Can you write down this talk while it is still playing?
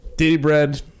Diddy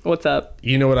Bread. What's up?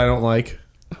 You know what I don't like?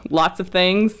 Lots of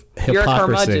things. You're a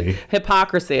Hypocrisy. curmudgeon.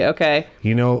 Hypocrisy. Okay.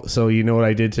 You know what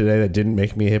I did today that didn't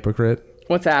make me a hypocrite?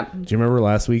 What's that? Do you remember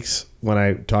last week's when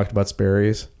I talked about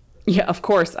Sperry's? Yeah, of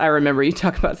course I remember. You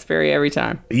talk about Sperry every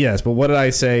time. Yes, but what did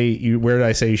I say? Where did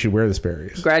I say you should wear the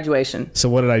Sperry's? Graduation. So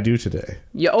what did I do today?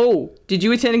 Did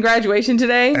you attend graduation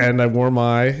today? And I wore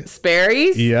my...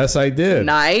 Sperry's? Yes, I did.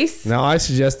 Nice. Now, I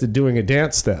suggested doing a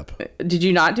dance step. Did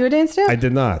you not do a dance step? I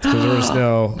did not, because there was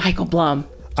no... Michael Blum.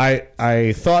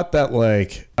 I thought that,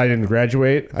 like, I didn't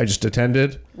graduate. I just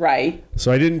attended. Right.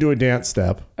 So I didn't do a dance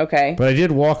step. Okay. But I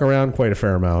did walk around quite a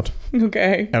fair amount.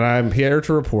 Okay. And I'm here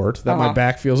to report that my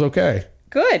back feels okay.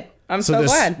 Good. I'm so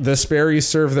glad. The Sperry's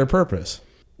serve their purpose.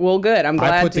 Well, good. I'm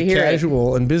glad I put to the hear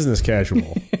casual and business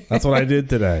casual. That's what I did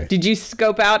today. Did you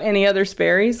scope out any other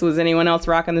Sperry's? Was anyone else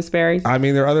rocking the Sperry's? I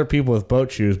mean, there are other people with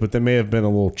boat shoes, but they may have been a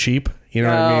little cheap. You know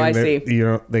what I mean? I see. You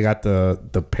know, they got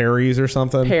the Perry's or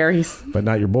something. Perry's. But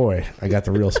not your boy. I got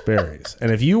the real Sperry's.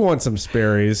 And if you want some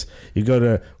Sperry's, you go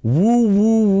to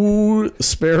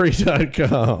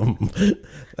woo-woo-woo-sperry.com.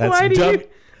 Why do you...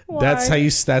 That's how you.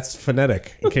 That's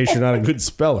phonetic. In case you're not a good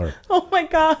speller. Oh my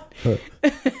God.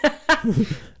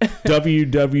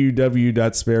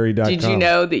 www.sperry.com. Did you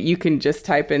know that you can just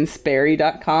type in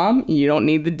Sperry.com? You don't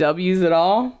need the W's at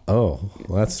all. Oh,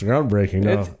 well, that's groundbreaking.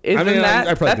 No,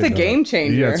 That's a game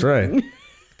changer. Yeah, that's right.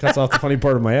 Cuts off the funny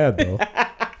part of my ad, though.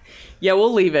 Yeah,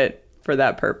 we'll leave it for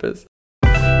that purpose.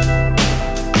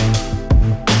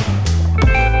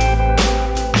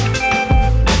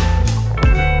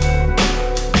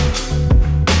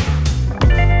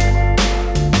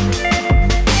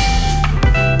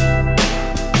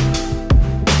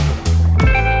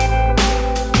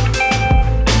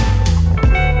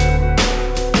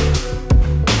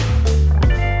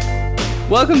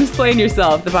 Welcome to Explain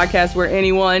Yourself, the podcast where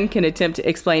anyone can attempt to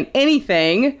explain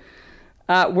anything.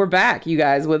 We're back, you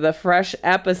guys, with a fresh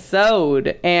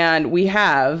episode. And we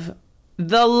have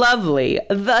the lovely,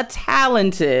 the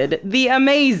talented, the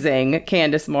amazing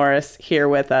Candace Morris here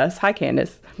with us. Hi,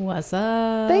 Candace. What's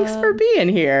up? Thanks for being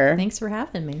here. Thanks for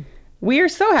having me. We are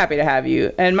so happy to have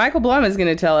you. And Michael Blum is going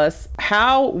to tell us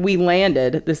how we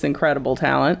landed this incredible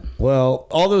talent. Well,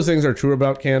 all those things are true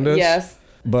about Candace. Yes.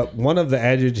 But one of the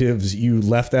adjectives you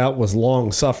left out was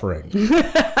long-suffering.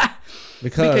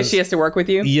 Because she has to work with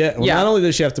you? Yeah. Well, not only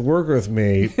does she have to work with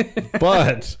me,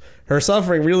 but her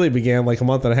suffering really began like a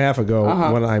month and a half ago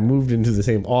when I moved into the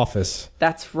same office.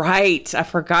 That's right. I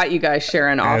forgot you guys share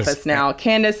an office now.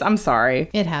 Candace, I'm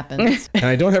sorry. It happens. And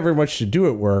I don't have very much to do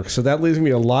at work, so that leaves me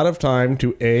a lot of time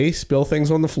to A, spill things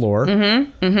on the floor,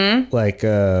 like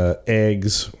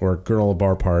eggs or granola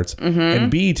bar parts,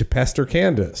 and B, to pester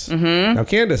Candace. Now,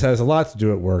 Candace has a lot to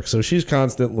do at work, so she's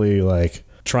constantly like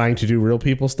trying to do real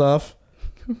people stuff.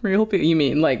 Real people? You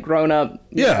mean like grown up,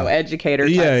 educator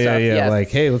type stuff? Yeah. Yes. Like,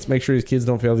 hey, let's make sure these kids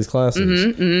don't fail these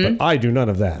classes. But I do none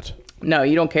of that. No,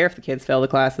 you don't care if the kids fail the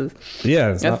classes.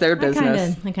 Yeah, that's their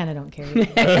business. I kind of don't care.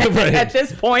 Right. At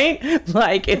this point,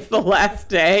 like it's the last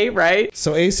day, right?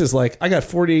 So Ace is like, I got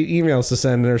 48 emails to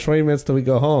send, and there's 20 minutes till we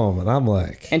go home, and I'm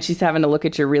like, and she's having to look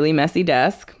at your really messy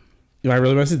desk. My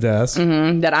really messy desk.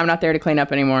 That I'm not there to clean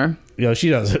up anymore. She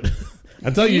does it.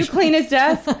 I'm telling you clean his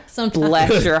desk?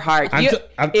 Bless your heart.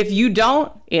 If you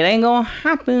don't, it ain't gonna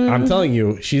happen. I'm telling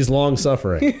you, she's long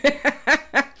suffering.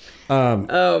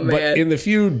 Oh man! But in the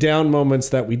few down moments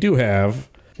that we do have,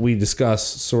 we discuss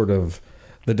sort of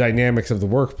the dynamics of the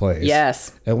workplace.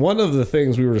 Yes. And one of the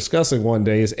things we were discussing one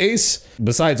day is Ace,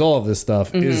 besides all of this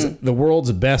stuff, is the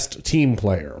world's best team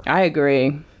player. I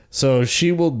agree. So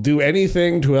she will do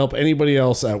anything to help anybody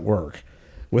else at work.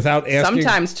 Without asking,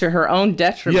 sometimes to her own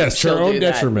detriment. Yes, to her own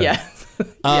detriment. Yes.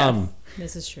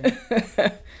 This is true.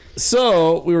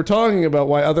 So we were talking about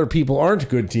why other people aren't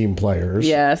good team players.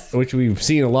 Yes. Which we've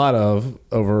seen a lot of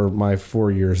over my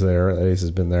 4 years there. Ace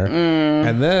has been there.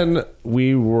 And then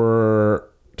we were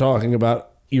talking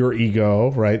about your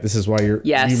ego, right? This is why you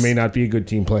may not be a good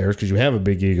team player because you have a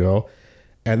big ego.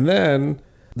 And then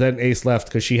Ace left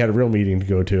because she had a real meeting to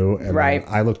go to. And right.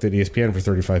 I looked at ESPN for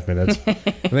 35 minutes.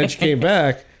 And then she came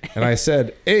back and I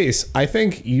said, Ace, I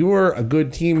think you're a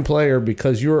good team player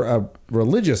because you're a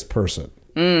religious person.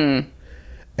 And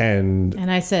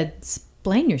I said,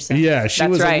 explain yourself. Yeah, she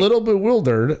was a little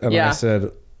bewildered. And I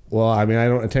said, well, I mean, I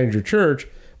don't attend your church,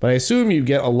 but I assume you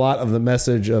get a lot of the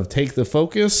message of take the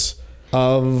focus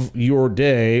of your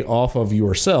day off of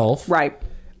yourself. Right.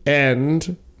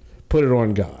 And put it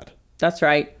on God. That's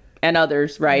right. And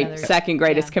others, right? And others. Second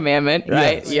greatest commandment,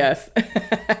 right? Yes.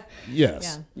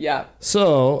 Yes. Yeah.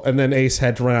 So, and then Ace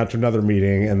had to run out to another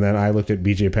meeting, and then I looked at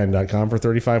bjpenn.com for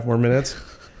 35 more minutes.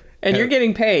 And you're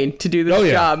getting paid to do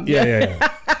this job. Yeah.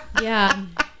 Yeah.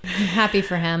 I'm happy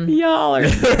for him. Y'all are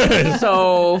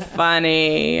so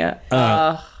funny.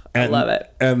 I love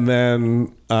it. And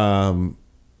then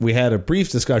we had a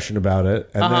brief discussion about it.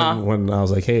 And then when I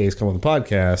was like, hey, he's come on the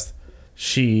podcast,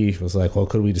 she was like, well,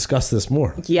 could we discuss this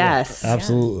more? Yes. Yeah,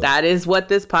 absolutely. That is what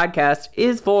this podcast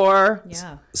is for.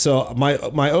 Yeah. So my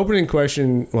opening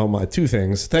question, well, my two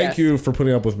things. Thank you for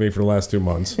putting up with me for the last 2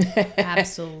 months.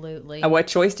 Absolutely. What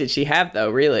choice did she have, though,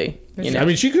 really? You know? I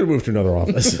mean, she could have moved to another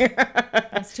office.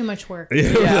 That's too much work.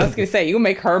 Yeah, I was going to say, you can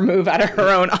make her move out of her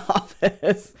own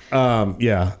office.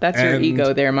 Yeah. That's your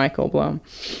ego there, Michael Blum.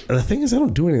 The thing is, I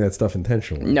don't do any of that stuff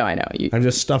intentionally. No, I know. I'm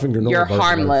just stuffing granola You're bars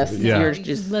harmless. Yeah. You're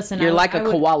just, Listen, you're like a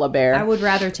koala bear. I would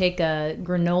rather take a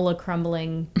granola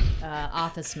crumbling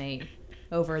office mate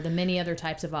over the many other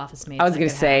types of office mates. I was going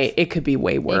to say, it could be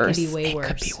way worse. It could be way worse. It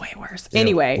could be way worse. Yeah,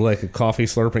 Anyway. like a coffee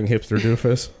slurping hipster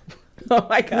doofus. Oh,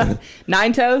 my God.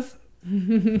 9 toes?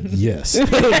 Yes.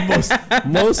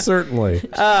 most certainly.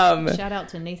 Shout out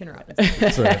to Nathan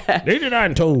Robinson.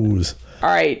 89 toes. All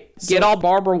right. Get all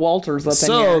Barbara Walters up in here.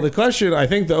 So the question, I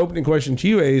think the opening question to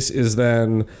you, Ace, is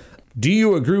then, do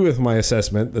you agree with my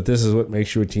assessment that this is what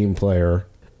makes you a team player,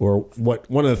 or what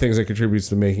one of the things that contributes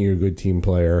to making you a good team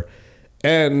player?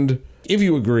 And if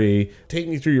you agree, take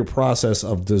me through your process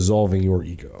of dissolving your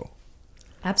ego.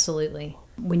 Absolutely.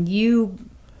 When you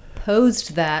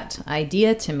posed that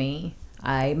idea to me,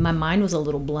 my mind was a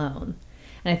little blown.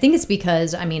 And I think it's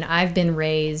because, I mean, I've been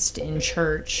raised in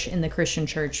church, in the Christian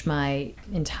church, my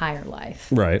entire life.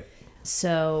 Right.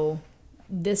 So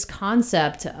this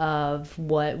concept of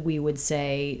what we would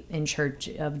say in church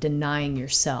of denying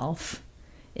yourself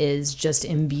is just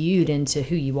imbued into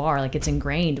who you are. Like, it's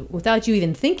ingrained without you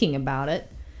even thinking about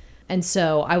it. And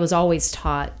so I was always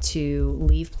taught to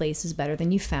leave places better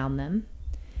than you found them,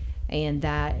 and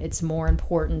that it's more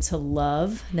important to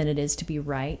love than it is to be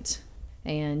right.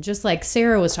 And just like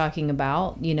Sarah was talking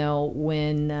about, you know,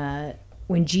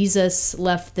 when Jesus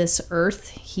left this earth,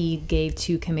 he gave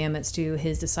 2 commandments to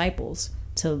his disciples: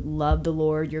 to love the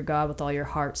Lord your God with all your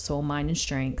heart, soul, mind, and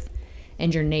strength,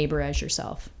 and your neighbor as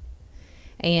yourself.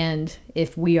 And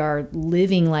if we are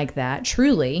living like that,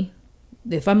 truly,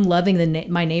 if I'm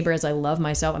loving my neighbor as I love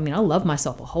myself, I mean, I love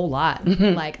myself a whole lot.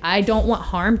 Like, I don't want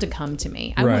harm to come to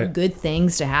me. I want good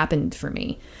things to happen for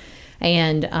me.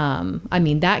 And, I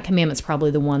mean, that commandment's probably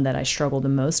the one that I struggle the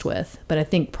most with. But I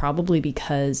think probably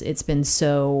because it's been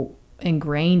so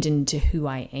ingrained into who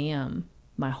I am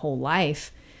my whole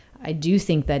life, I do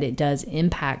think that it does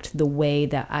impact the way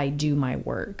that I do my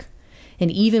work. And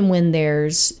even when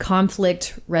there's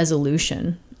conflict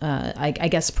resolution, I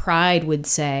guess pride would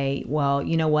say, well,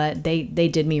 you know what, they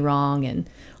did me wrong, and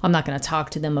I'm not going to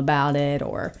talk to them about it,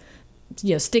 or,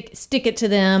 you know, stick it to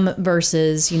them,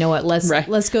 versus, you know what,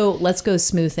 let's go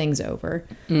smooth things over.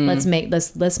 Let's make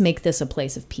this a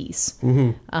place of peace.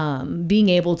 Being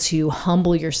able to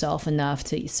humble yourself enough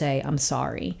to say, I'm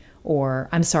sorry, or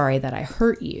I'm sorry that I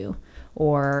hurt you,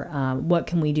 or what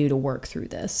can we do to work through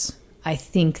this? I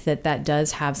think that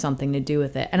does have something to do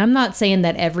with it. And I'm not saying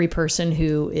that every person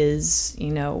who is, you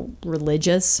know,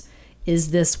 religious is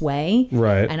this way.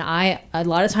 Right. And I, a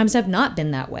lot of times, have not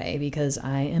been that way because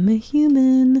I am a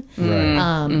human.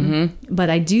 Right. But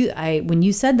when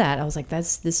you said that, I was like,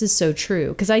 this is so true.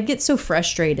 Because I get so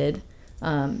frustrated.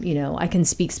 You know, I can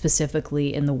speak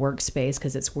specifically in the workspace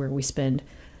because it's where we spend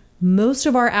most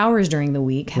of our hours during the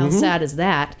week. How sad is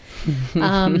that?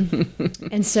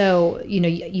 And so, you know,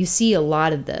 you see a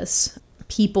lot of this,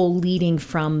 people leading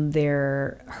from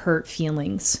their hurt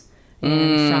feelings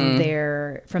and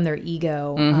from their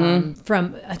ego,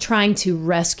 from trying to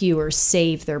rescue or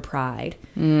save their pride.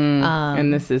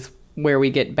 And this is where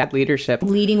we get bad leadership.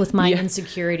 Leading with my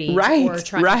insecurity. Or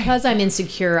because I'm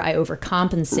insecure, I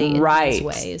overcompensate in these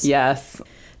ways. Yes.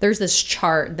 There's this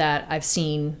chart that I've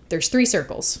seen. There's 3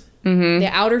 circles. The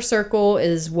outer circle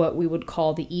is what we would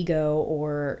call the ego,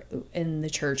 or in the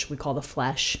church we call the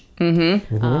flesh.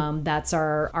 That's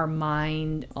our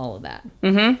mind, all of that.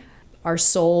 Our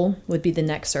soul would be the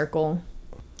next circle,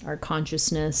 our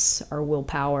consciousness, our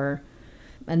willpower,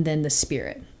 and then the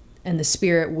spirit. And the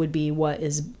spirit would be what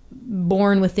is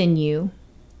born within you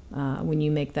when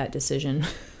you make that decision.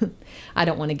 I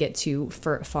don't want to get too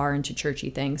far into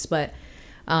churchy things, but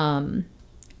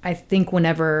I think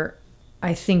whenever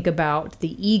I think about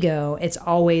the ego, it's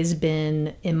always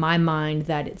been in my mind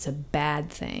that it's a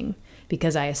bad thing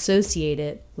because I associate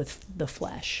it with the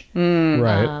flesh.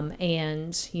 Right.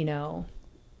 And, you know,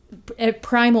 a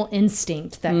primal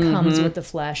instinct that comes with the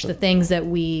flesh, the things that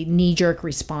we knee-jerk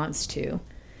response to.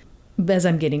 as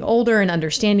I'm getting older and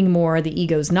understanding more, the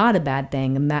ego's not a bad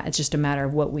thing, and that it's just a matter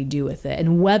of what we do with it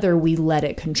and whether we let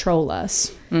it control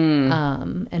us,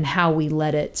 and how we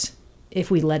let it,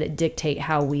 if we let it dictate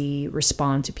how we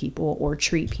respond to people or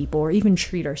treat people or even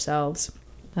treat ourselves.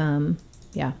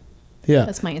 Yeah.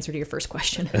 That's my answer to your first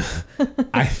question.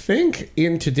 I think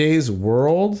in today's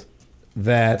world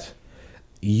that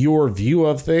your view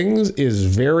of things is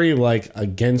very like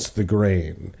against the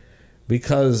grain,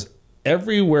 because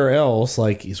everywhere else,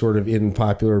 like sort of in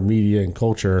popular media and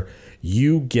culture,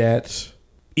 you get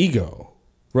ego,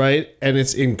 right? And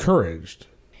it's encouraged.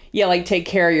 Yeah, like take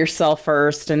care of yourself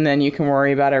first and then you can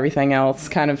worry about everything else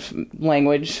kind of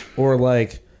language. Or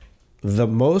like the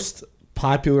most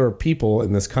popular people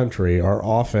in this country are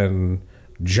often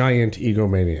giant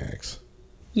egomaniacs.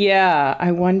 Yeah,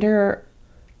 I wonder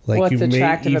what's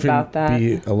attractive about that. You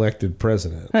may even be elected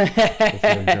president if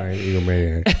you're a giant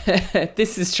egomaniac.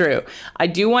 This is true. I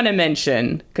do want to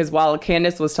mention, because while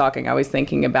Candace was talking, I was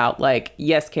thinking about like,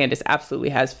 yes, Candace absolutely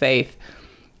has faith.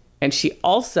 And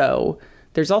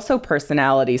there's also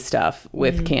personality stuff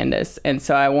with Candace. And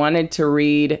so I wanted to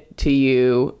read to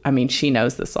you, I mean, she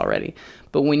knows this already,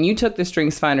 but when you took the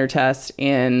StrengthsFinder test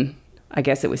in, I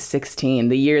guess it was 16,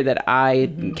 the year that I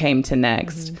came to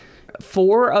Next,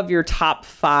 4 of your top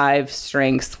 5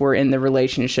 strengths were in the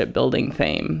relationship building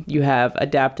theme. You have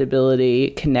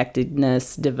adaptability,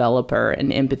 connectedness, developer,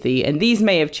 and empathy. And these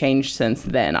may have changed since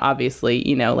then. Obviously,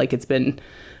 like it's been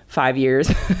 5 years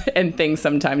and things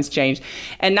sometimes change.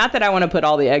 And not that I want to put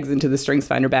all the eggs into the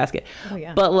StrengthsFinder basket,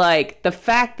 but like the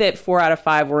fact that 4 out of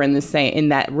 5 were in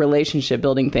that relationship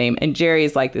building theme. And Jerry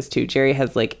is like this too. Jerry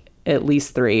has like at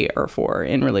least 3 or 4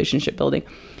 in relationship building.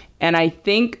 And I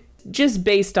think just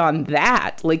based on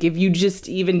that, like if you just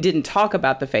even didn't talk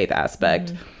about the faith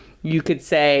aspect, you could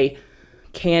say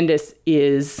Candace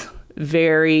is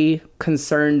very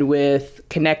concerned with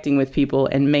connecting with people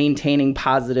and maintaining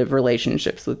positive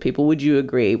relationships with people. Would you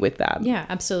agree with that? Yeah,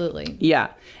 absolutely. Yeah.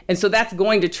 And so that's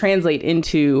going to translate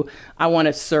into, I want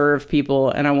to serve people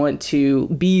and I want to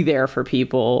be there for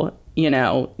people,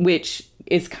 which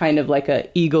is kind of like a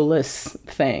egoless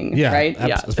thing, right?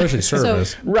 Especially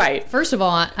service. So, right. First of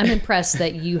all, I'm impressed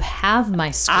that you have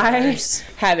my scars.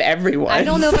 I have everyone. I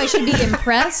don't know if I should be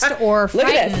impressed or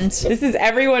frightened. Look at this. This is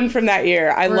everyone from that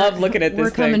year. I love looking at this.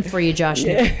 We're coming for you, Josh.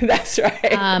 Yeah, that's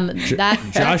right.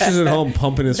 Josh is at home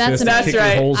pumping his fist and kicking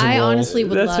holes in walls. I honestly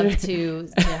would love to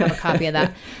have a copy of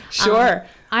that. Sure.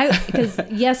 Because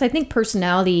yes, I think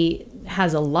personality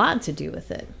has a lot to do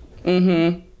with it.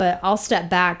 But I'll step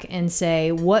back and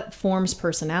say, what forms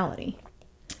personality?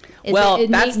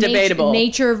 That's debatable.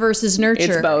 Nature versus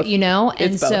nurture. It's both.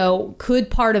 And so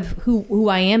could part of who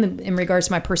I am in regards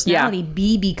to my personality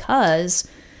be because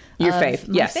your faith?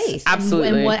 Yes, faith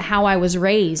absolutely. And how I was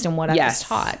raised and what I was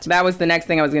taught. That was the next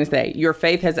thing I was going to say. Your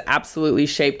faith has absolutely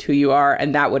shaped who you are,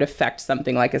 and that would affect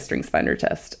something like a StrengthsFinder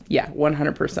test. Yeah,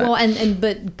 100%. Well,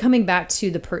 but coming back to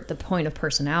the point of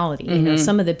personality,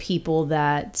 some of the people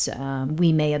that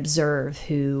we may observe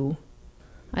who,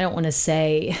 I don't want to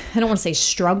say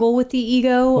struggle with the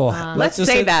ego. Well, let's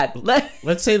say that.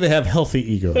 Let's say they have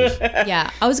healthy egos.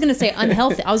 Yeah, I was going to say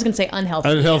unhealthy.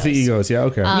 Unhealthy egos. Yeah,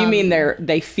 okay. You mean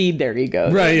they feed their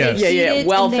egos, right? Yes. Yeah.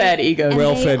 Well-fed egos.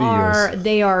 Well-fed egos.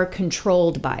 They are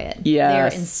controlled by it. Yes. They are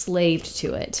enslaved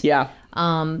to it. Yeah.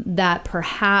 That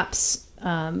perhaps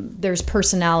there's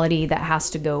personality that has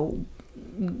to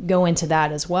go into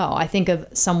that as well. I think of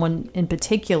someone in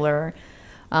particular.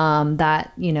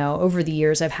 That, over the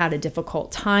years I've had a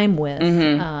difficult time with,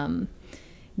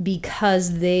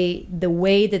 because the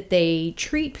way that they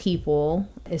treat people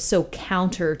is so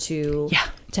counter to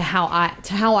how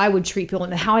I would treat people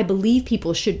and how I believe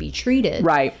people should be treated.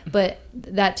 Right. But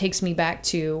that takes me back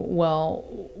to,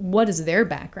 well, what is their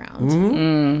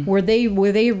background? Were they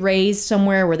raised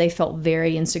somewhere where they felt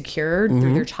very insecure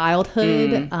through their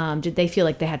childhood? Did they feel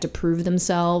like they had to prove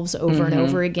themselves over and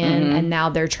over again? And now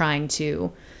they're trying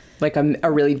to, like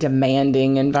a really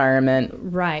demanding environment.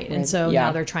 Right. And so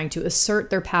now they're trying to assert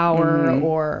their power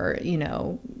or,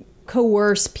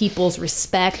 coerce people's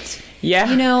respect.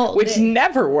 Yeah. Which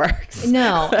never works.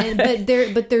 No.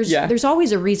 But there's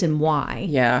always a reason why.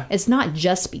 Yeah. It's not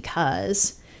just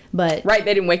because, but. Right.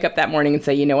 They didn't wake up that morning and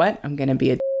say, you know what? I'm going to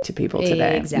be a to people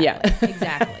today. Exactly. Yeah.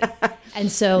 Exactly.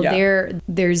 And so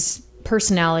there's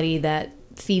personality that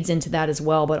feeds into that as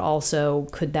well, but also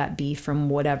could that be from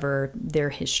whatever their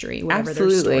history, whatever their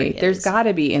story is. There's got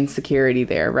to be insecurity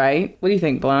there, right? What do you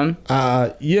think, Blum?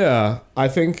 Yeah, I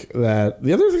think that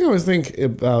the other thing I always think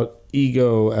about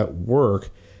ego at work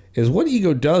is what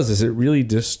ego does is it really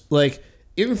just like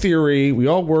in theory, we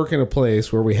all work in a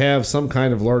place where we have some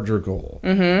kind of larger goal.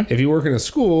 If you work in a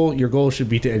school, your goal should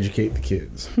be to educate the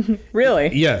kids.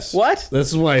 Really? Yes. What? This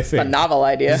is what I think. A novel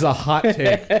idea. This is a hot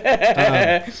take.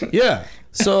 Yeah.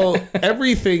 So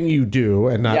everything you do,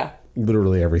 and not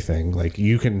literally everything, like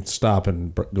you can stop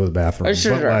and go to the bathroom.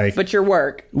 Sure. But your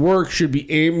work should be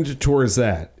aimed towards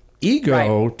that.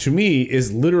 Ego, to me,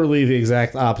 is literally the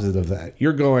exact opposite of that.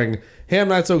 You're going, hey, I'm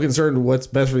not so concerned with what's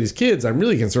best for these kids. I'm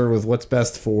really concerned with what's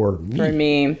best for me. For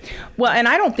me. Well, and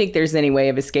I don't think there's any way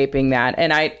of escaping that.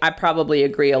 And I probably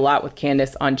agree a lot with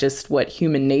Candace on just what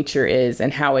human nature is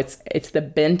and how it's the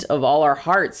bent of all our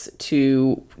hearts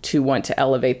to want to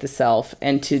elevate the self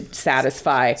and to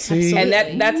satisfy. Absolutely.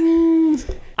 And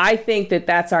that's I think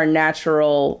that's our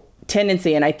natural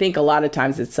tendency, and I think a lot of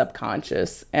times it's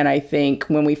subconscious. And I think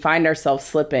when we find ourselves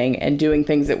slipping and doing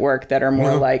things at work that are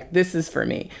more like, this is for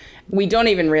me, we don't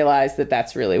even realize that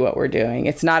that's really what we're doing.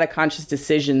 It's not a conscious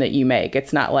decision that you make.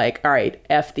 It's not like, all right,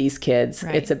 F these kids.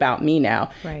 Right. It's about me now.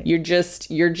 Right. You're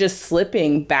just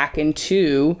slipping back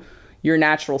into your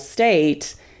natural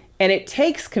state. And it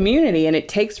takes community, and it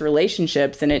takes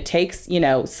relationships, and it takes,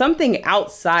 something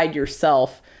outside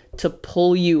yourself to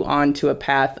pull you onto a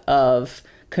path of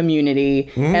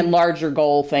community and larger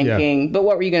goal thinking. But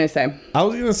what were you going to say? I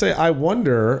was going to say, I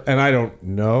wonder, and I don't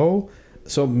know,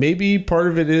 so maybe part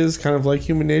of it is kind of like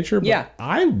human nature, but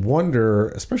I wonder,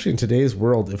 especially in today's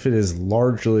world, if it is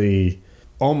largely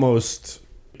almost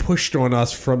pushed on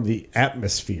us from the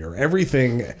atmosphere.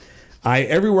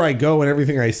 Everywhere I go and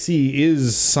everything I see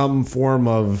is some form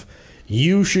of,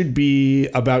 you should be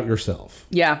about yourself.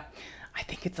 Yeah. I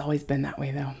think it's always been that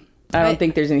way, though. I don't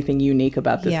think there's anything unique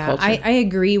about this culture. I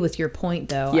agree with your point,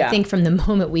 though. Yeah. I think from the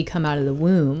moment we come out of the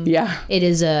womb, it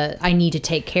is I need to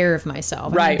take care of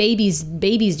myself. Right. I mean,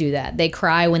 babies do that. They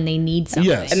cry when they need something.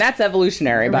 Yes. And that's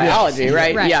evolutionary biology,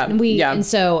 right? Right. Yeah. And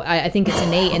so I think it's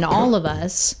innate in all of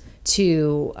us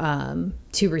to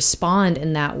respond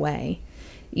in that way.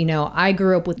 I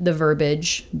grew up with the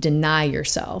verbiage, deny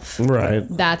yourself. Right.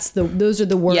 Those are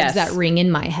the words that ring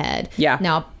in my head. Yeah.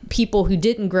 Now, people who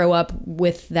didn't grow up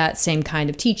with that same kind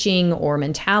of teaching or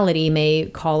mentality may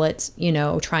call it,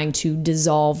 trying to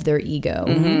dissolve their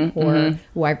ego, or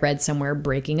I read somewhere,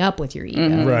 breaking up with your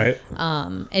ego. Right.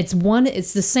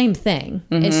 It's the same thing.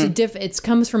 It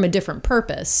comes from a different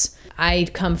purpose. I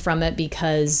come from it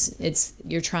because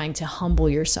you're trying to humble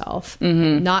yourself,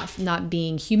 not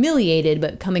being humiliated,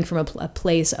 but coming from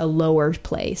a lower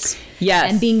place.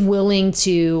 Yes. And being willing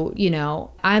to,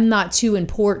 I'm not too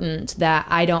important that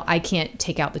I can't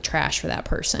take out the trash for that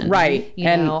person. Right.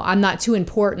 I'm not too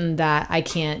important that I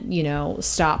can't,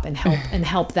 stop and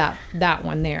help that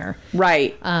one there.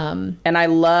 Right. And I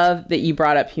love that you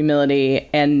brought up humility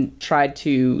and tried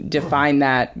to define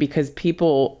that, because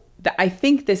I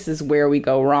think this is where we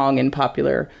go wrong in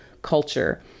popular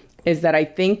culture, is that I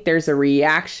think there's a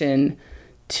reaction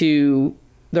to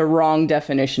the wrong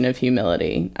definition of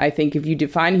humility. I think if you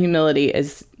define humility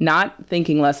as not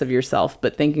thinking less of yourself,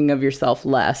 but thinking of yourself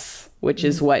less, which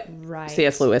is what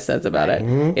C.S. Lewis says about it.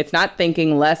 It's not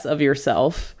thinking less of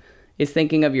yourself, it's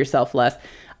thinking of yourself less.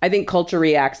 I think culture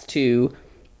reacts to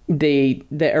the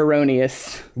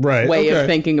erroneous way of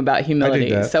thinking about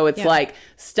humility. So it's like,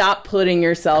 stop putting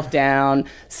yourself down,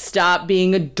 stop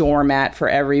being a doormat for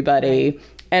everybody. Right.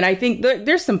 And I think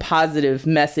there's some positive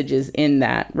messages in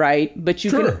that, right? But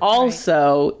you can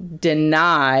also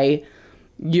deny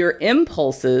your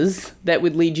impulses that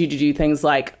would lead you to do things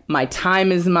like, my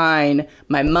time is mine,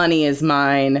 my money is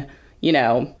mine.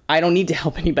 I don't need to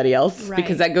help anybody else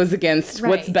because that goes against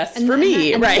what's best for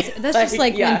me. That's just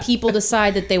like when people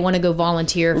decide that they want to go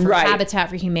volunteer for Habitat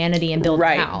for Humanity and build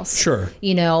a house. Sure.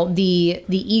 The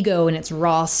ego in its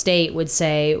raw state would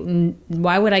say,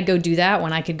 why would I go do that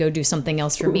when I could go do something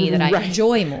else for me that I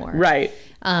enjoy more? Right.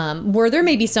 Where there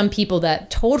may be some people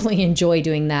that totally enjoy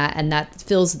doing that and that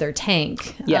fills their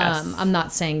tank. Yes. I'm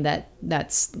not saying that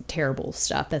that's terrible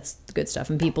stuff. That's good stuff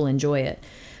and people enjoy it.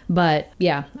 But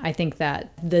yeah, I think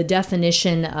that the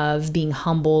definition of being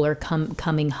humble or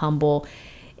coming humble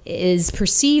is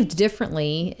perceived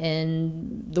differently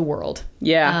in the world.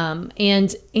 Yeah.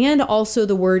 And also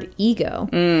the word ego.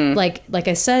 Like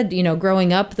I said,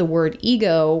 growing up, the word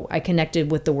ego, I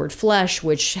connected with the word flesh,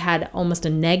 which had almost a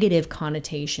negative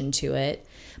connotation to it.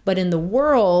 But in the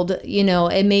world,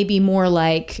 it may be more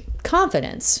like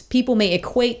confidence. People may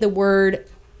equate the word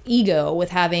ego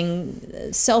with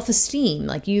having self-esteem,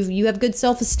 like you have good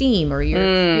self-esteem, or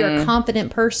you're a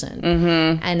confident person.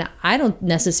 And I don't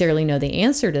necessarily know the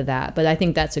answer to that, but I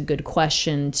think that's a good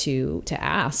question to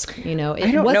ask. I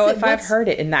don't know if I've heard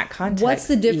it in that context. What's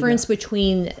the difference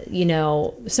between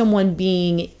someone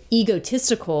being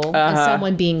egotistical as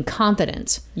someone being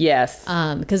confident. Yes.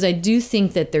 Because I do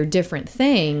think that they're different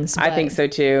things. I think so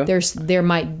too.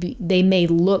 They may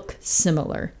look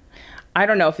similar. I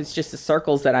don't know if it's just the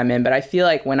circles that I'm in, but I feel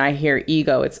like when I hear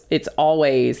ego, it's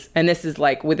always, and this is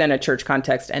like within a church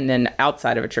context and then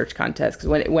outside of a church context.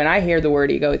 Because when I hear the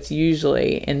word ego, it's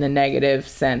usually in the negative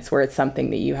sense where it's something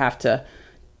that you have to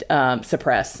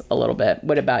suppress a little bit.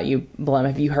 What about you, Blum?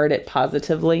 Have you heard it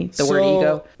positively, the word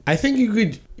ego? I think you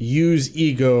could use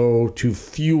ego to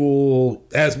fuel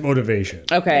as motivation.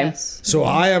 Okay. Yes. So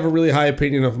I have a really high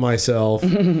opinion of myself,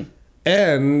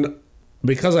 and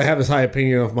because I have this high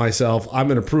opinion of myself, I'm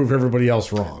going to prove everybody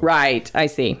else wrong. Right. I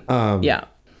see. Yeah.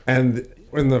 And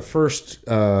in the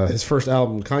his first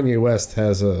album, Kanye West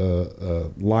has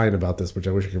a line about this, which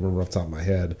I wish I could remember off the top of my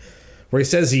head, where he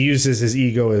says he uses his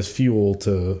ego as fuel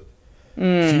to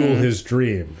fuel his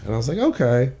dream. And I was like,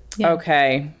 okay. Yeah.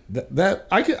 Okay. That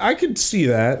I could see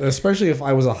that, especially if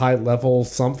I was a high level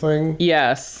something.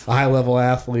 Yes. A high level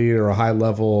athlete or a high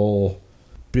level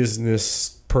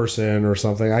business person or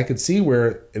something. I could see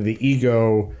where the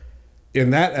ego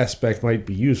in that aspect might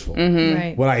be useful.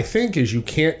 Right. What I think is you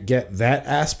can't get that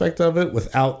aspect of it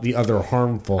without the other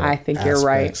harmful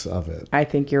aspects of it. I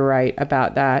think you're right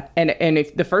about that. And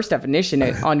if the first definition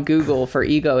on Google for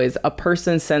ego is a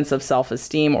person's sense of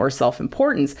self-esteem or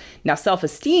self-importance. Now,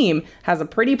 self-esteem has a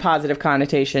pretty positive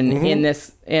connotation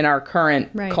in our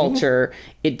current culture.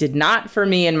 It did not for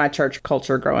me in my church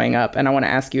culture growing up, and I want to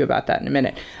ask you about that in a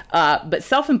minute. But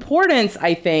self-importance,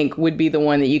 I think, would be the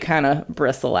one that you kind of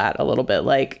bristle at a little bit.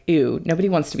 Like, ew, nobody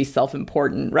wants to be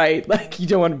self-important, right? Like, you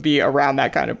don't want to be around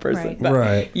that kind of person. Right. But,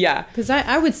 Right. Yeah. Because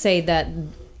I would say that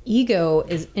ego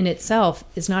is in itself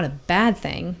is not a bad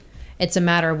thing. It's a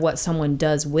matter of what someone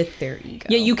does with their ego.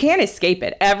 Yeah, you can't escape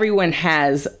it. Everyone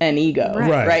has an ego,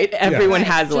 Right. right? Everyone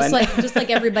has one. Just like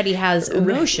everybody has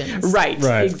emotions. Right,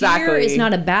 exactly. Fear is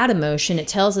not a bad emotion. It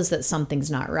tells us that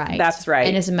something's not right. That's right.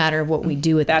 And it's a matter of what we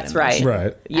do with That's that emotion.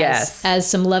 Right. Yes. As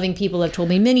some loving people have told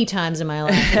me many times in my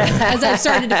life, as I've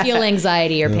started to feel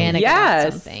anxiety or panic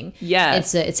about something,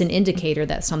 it's an indicator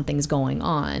that something's going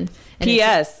on. And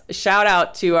P.S. Shout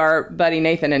out to our buddy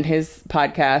Nathan and his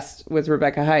podcast with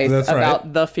Rebecca Heiss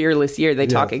about the fearless year. They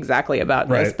talk exactly about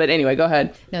this. But anyway, go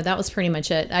ahead. No, that was pretty much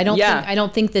it. I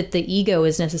don't think that the ego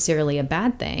is necessarily a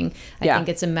bad thing. I think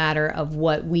it's a matter of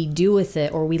what we do with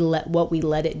it, or what we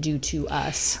let it do to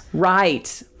us.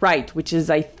 Right. Which is,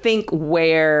 I think,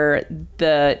 where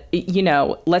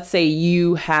let's say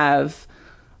you have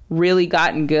really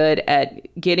gotten good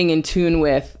at getting in tune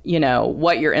with,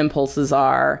 what your impulses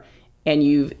are. And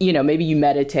maybe you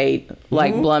meditate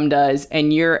like Blum does,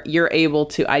 and you're able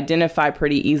to identify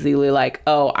pretty easily, like,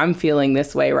 oh, I'm feeling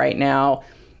this way right now,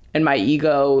 and my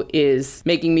ego is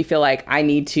making me feel like I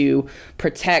need to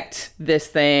protect this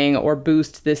thing or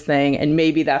boost this thing, and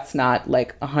maybe that's not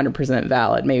like 100%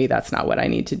 valid. Maybe that's not what I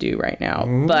need to do right now.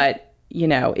 But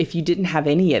if you didn't have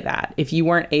any of that, if you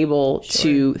weren't able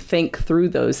to think through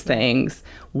those things,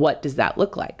 what does that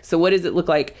look like? So what does it look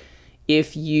like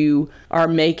if you are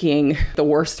making the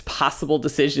worst possible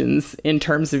decisions in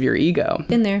terms of your ego?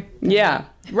 Been there. Yeah,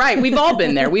 right. We've all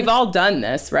been there. We've all done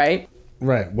this, right?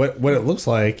 Right. What it looks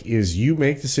like is you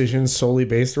make decisions solely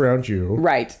based around you.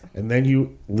 Right. And then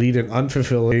you lead an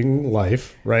unfulfilling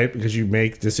life, right? Because you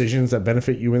make decisions that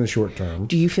benefit you in the short term.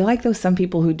 Do you feel like some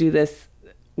people who do this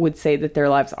would say that their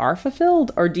lives are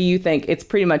fulfilled? Or do you think it's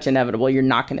pretty much inevitable you're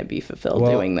not going to be fulfilled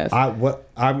doing this?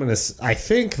 I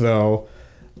think, though,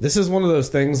 this is one of those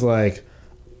things like,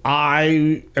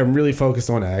 I am really focused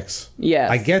on X.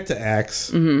 Yes. I get to X,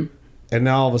 and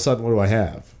now all of a sudden, what do I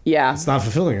have? Yeah. It's not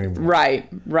fulfilling anymore.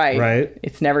 Right.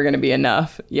 It's never going to be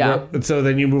enough. Yeah. And so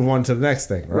then you move on to the next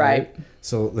thing, right?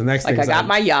 So the next thing, I got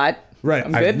my yacht. Right.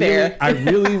 I'm good there. I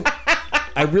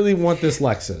really want this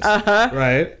Lexus.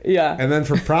 Right? Yeah. And then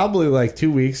for probably like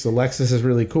 2 weeks, the Lexus is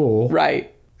really cool.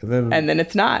 Right. And then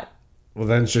it's not. Well,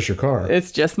 then it's just your car.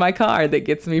 It's just my car that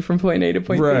gets me from point A to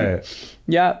point B. Right.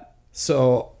 Yep.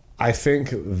 So I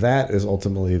think that is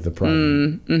ultimately the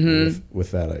problem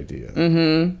with that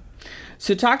idea.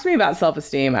 So talk to me about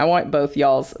self-esteem. I want both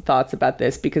y'all's thoughts about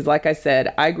this because, like I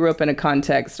said, I grew up in a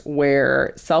context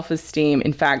where self-esteem,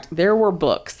 in fact, there were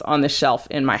books on the shelf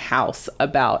in my house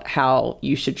about how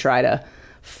you should try to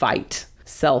fight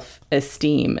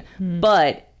self-esteem.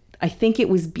 But I think it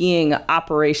was being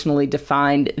operationally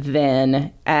defined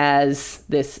then as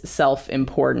this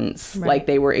self-importance, like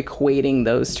they were equating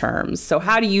those terms. So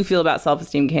how do you feel about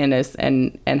self-esteem, Candace,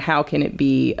 and how can it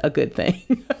be a good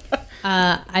thing?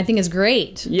 I think it's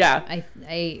great. Yeah.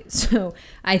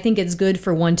 I think it's good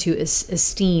for one to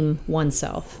esteem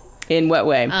oneself. In what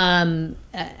way?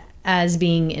 as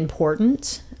being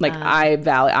important. Like I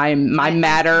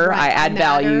matter. I add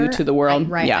value to the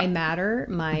world. I matter.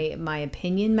 My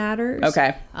opinion matters.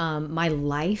 Okay. My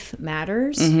life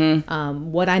matters.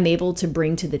 What I'm able to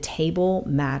bring to the table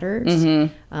matters.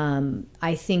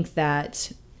 I think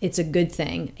that it's a good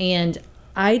thing. And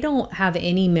I don't have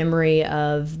any memory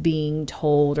of being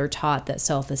told or taught that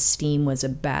self-esteem was a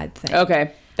bad thing.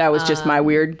 Okay. That was just my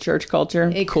weird church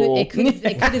culture. It could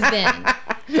have been.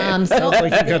 Sounds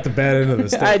like you got the bad end of the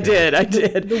stick. I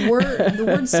did. The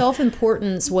word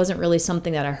self-importance wasn't really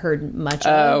something that I heard much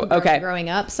of growing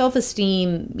up.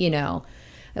 Self-esteem,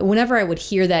 whenever I would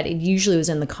hear that, it usually was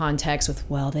in the context with,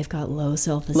 well, they've got low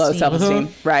self-esteem.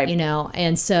 Right.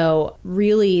 And so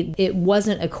really it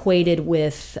wasn't equated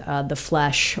with the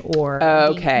flesh or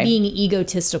being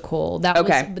egotistical.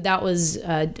 That was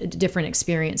a different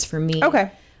experience for me.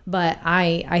 Okay. But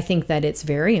I think that it's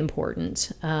very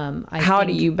important. How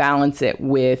do you balance it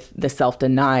with the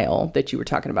self-denial that you were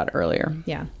talking about earlier?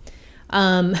 Yeah.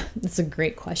 That's a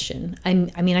great question. I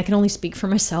mean, I can only speak for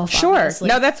myself. Sure. Obviously.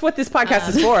 No, that's what this podcast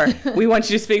is for. We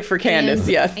want you to speak for Candace.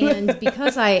 Yes. And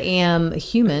because I am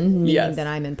human, meaning that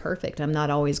I'm imperfect, I'm not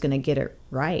always going to get it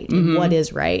right. And what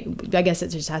is right? I guess it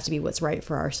just has to be what's right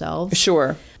for ourselves.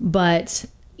 Sure. But,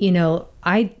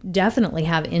 I definitely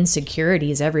have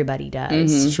insecurities. Everybody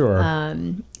does. Sure.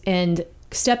 And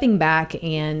stepping back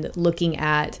and looking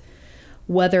at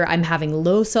whether I'm having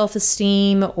low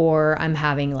self-esteem or I'm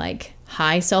having like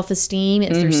high self-esteem,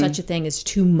 is there such a thing as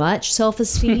too much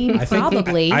self-esteem?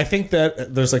 Probably. I think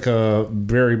that there's like a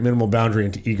very minimal boundary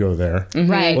into ego there.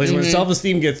 Right. Like when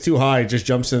self-esteem gets too high, it just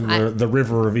jumps in the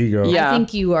river of ego. I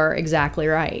think you are exactly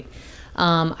right.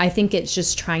 I think it's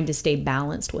just trying to stay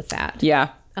balanced with that. Yeah.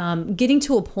 Getting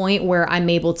to a point where I'm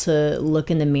able to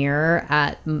look in the mirror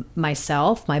at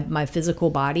myself, my physical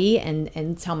body,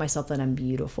 and tell myself that I'm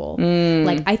beautiful.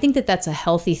 Like, I think that that's a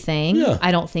healthy thing. Yeah.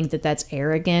 I don't think that that's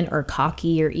arrogant or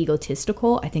cocky or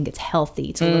egotistical. I think it's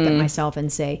healthy to look at myself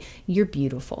and say, you're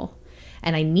beautiful.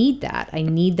 And I need that. I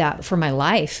need that for my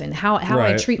life and how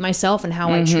I treat myself and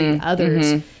how I treat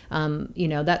others.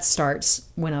 That starts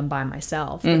when I'm by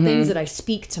myself. The things that I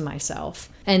speak to myself.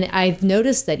 And I've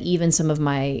noticed that even some of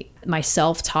my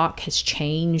self-talk has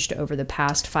changed over the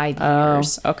past 5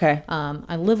 years. Oh, okay.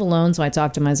 I live alone, so I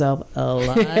talk to myself a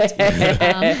lot.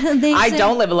 I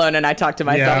don't live alone, and I talk to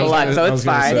myself a lot, so it's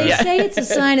fine. They say it's a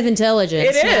sign of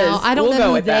intelligence. It is. I don't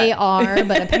know who they are,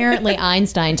 but apparently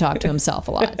Einstein talked to himself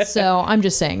a lot. So I'm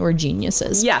just saying we're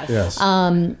geniuses. Yes.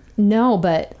 No,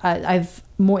 but I've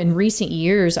more in recent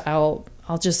years, I'll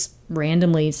just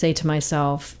randomly say to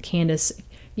myself, Candace,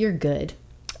 you're good.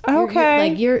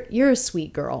 Okay. You're a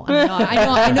sweet girl.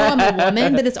 I know I'm a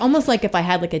woman, but it's almost like if I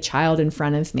had like a child in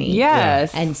front of me.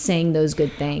 Yes. And saying those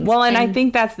good things. Well, and I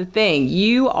think that's the thing.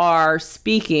 You are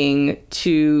speaking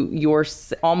to your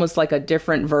almost like a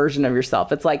different version of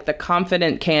yourself. It's like the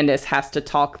confident Candace has to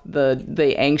talk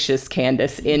the anxious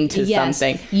Candace into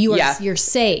something. You're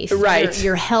safe. Right.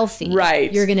 You're healthy.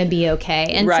 Right. You're going to be okay.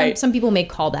 And some people may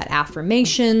call that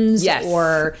affirmations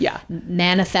or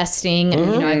manifesting.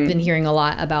 And, I've been hearing a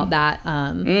lot about that.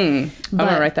 I'm going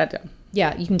to write that down.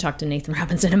 Yeah, you can talk to Nathan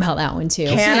Robinson about that one too.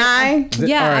 Can I?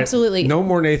 Yeah, absolutely. No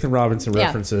more Nathan Robinson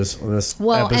references on this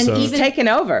episode. And even taking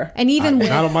over. And even with,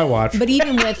 not on my watch. But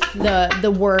even with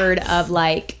the word of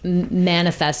like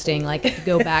manifesting, like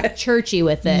go back churchy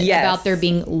with it about there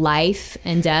being life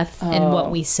and death in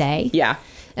what we say. Yeah.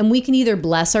 And we can either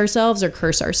bless ourselves or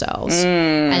curse ourselves.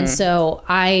 And so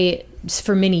I,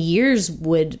 for many years,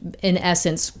 would, in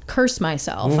essence, curse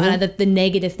myself. The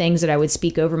negative things that I would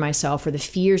speak over myself or the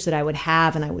fears that I would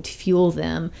have, and I would fuel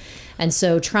them. And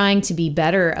so trying to be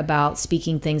better about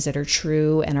speaking things that are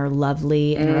true and are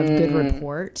lovely and are of good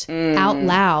report out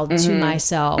loud to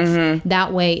myself.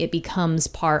 That way it becomes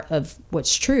part of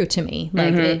what's true to me.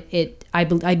 Like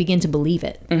I begin to believe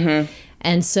it.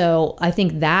 And so I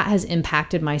think that has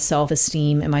impacted my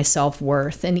self-esteem and my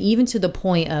self-worth, and even to the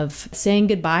point of saying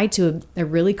goodbye to a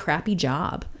really crappy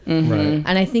job. Right.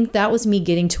 And I think that was me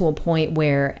getting to a point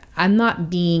where I'm not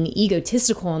being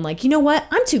egotistical and like, you know what,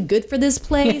 I'm too good for this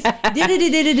place.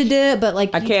 But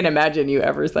like, I can't imagine you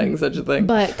ever saying such a thing.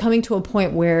 But coming to a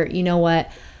point where, you know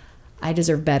what, I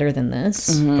deserve better than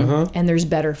this, and there's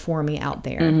better for me out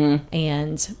there.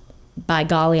 And by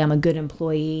golly, I'm a good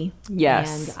employee.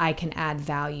 Yes. And I can add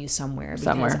value somewhere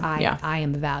because I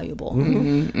am valuable.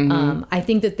 I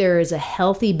think that there is a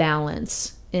healthy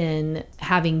balance in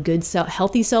having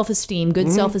healthy self-esteem,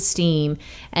 good self-esteem,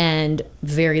 and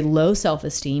very low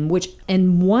self-esteem, which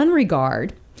in one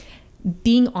regard,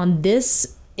 being on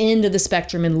this end of the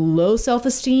spectrum in low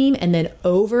self-esteem and then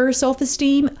over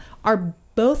self-esteem are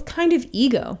both kind of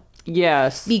ego.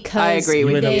 Yes. Because I agree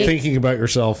with you. You end up thinking about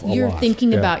yourself a lot. You're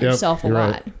thinking about yourself a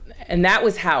lot. Right. And that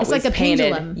was how it's it was like a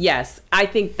painted. pendulum. Yes. I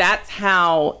think that's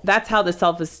how the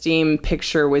self-esteem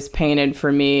picture was painted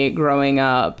for me growing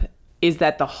up, is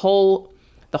that the whole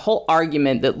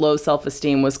argument that low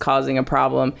self-esteem was causing a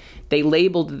problem, they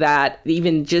labeled that,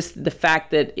 even just the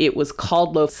fact that it was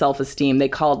called low self-esteem, they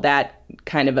called that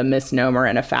kind of a misnomer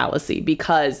and a fallacy,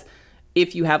 because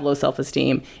if you have low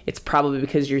self-esteem, it's probably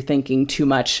because you're thinking too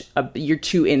much, you're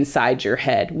too inside your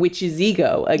head, which is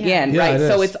ego again, right?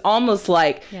 So it's almost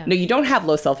like, no, you don't have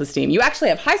low self-esteem. You actually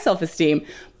have high self-esteem,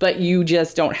 but you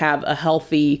just don't have a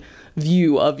healthy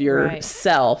view of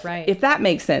yourself. Right. If that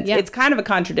makes sense. It's kind of a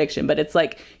contradiction, but it's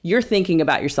like you're thinking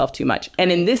about yourself too much. And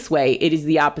in this way, it is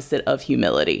the opposite of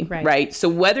humility, right? So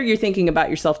whether you're thinking about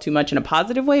yourself too much in a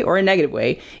positive way or a negative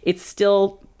way, it's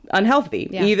still unhealthy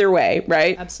either way,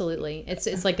 right? Absolutely.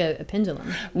 It's like a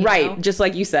pendulum, right? Know? Just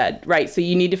like you said, right? So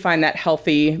you need to find that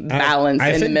healthy balance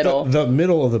in the middle. The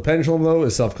middle of the pendulum, though,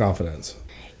 is self-confidence.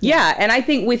 Yeah, and I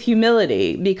think with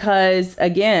humility, because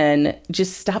again,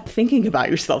 just stop thinking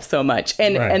about yourself so much,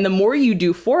 and the more you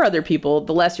do for other people,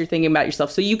 the less you're thinking about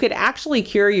yourself. So you could actually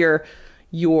cure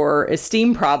your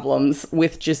esteem problems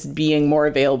with just being more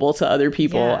available to other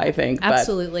people, I think.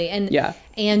 Absolutely.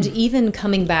 And even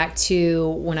coming back to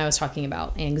when I was talking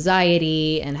about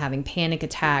anxiety and having panic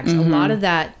attacks, a lot of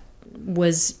that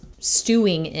was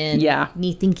stewing in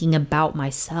me thinking about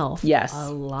myself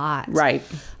a lot. Right.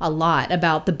 A lot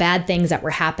about the bad things that were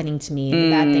happening to me,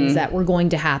 the bad things that were going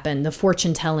to happen, the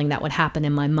fortune telling that would happen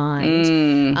in my mind.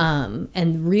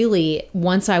 And really,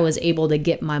 once I was able to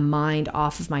get my mind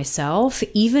off of myself,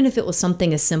 even if it was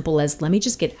something as simple as, let me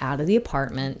just get out of the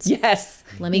apartment. Yes.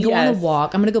 Let me go on a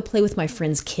walk. I'm going to go play with my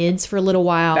friends' kids for a little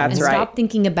while stop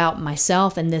thinking about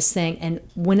myself and this thing. And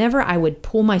whenever I would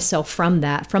pull myself from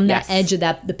that edge of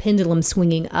the pendulum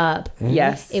swinging up,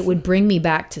 it would bring me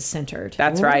back to centered.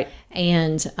 That's right.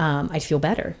 And I'd feel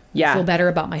better. Yeah. I'd feel better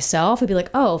about myself. I'd be like,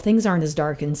 oh, things aren't as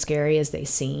dark and scary as they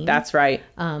seem. That's right.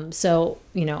 So,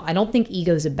 I don't think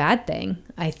ego is a bad thing.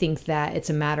 I think that it's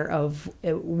a matter of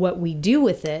what we do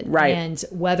with it and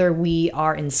whether we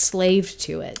are enslaved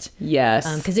to it. Yes.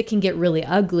 Because it can get really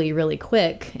ugly really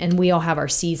quick. And we all have our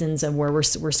seasons of where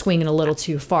we're swinging a little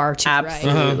too far to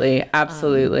Absolutely. right.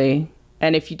 Absolutely.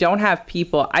 And if you don't have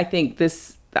people, I think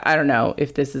I don't know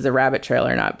if this is a rabbit trail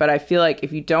or not, but I feel like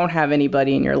if you don't have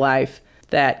anybody in your life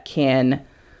that can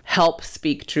help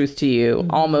speak truth to you,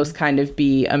 almost kind of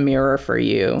be a mirror for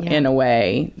you in a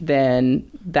way, then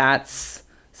that's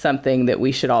something that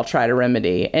we should all try to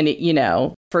remedy. And,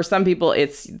 for some people,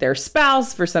 it's their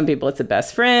spouse. For some people, it's a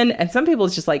best friend. And some people,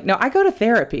 it's just like, no, I go to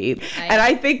therapy. And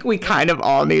I think we kind of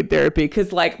all need therapy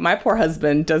because, like, my poor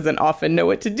husband doesn't often know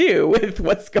what to do with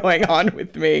what's going on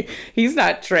with me. He's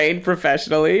not trained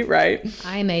professionally, right?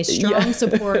 I'm a strong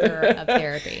supporter of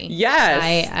therapy.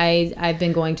 Yes. I've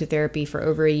been going to therapy for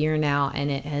over a year now,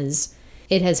 and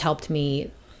it has helped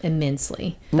me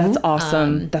immensely. That's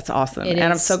awesome. That's awesome. And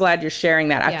I'm so glad you're sharing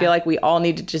that. I feel like we all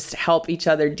need to just help each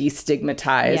other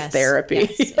destigmatize therapy.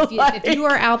 Yes. If you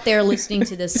are out there listening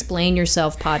to this Explain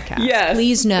Yourself podcast,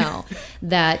 please know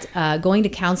that going to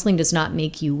counseling does not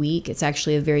make you weak. It's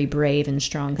actually a very brave and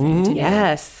strong thing to do.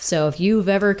 Yes. So if you've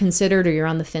ever considered or you're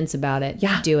on the fence about it,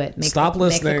 do it. Stop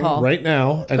listening right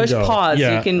now and push pause.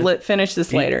 You can finish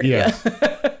this later. Yeah.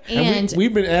 And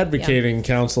we've been advocating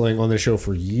counseling on this show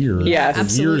for years. Yes.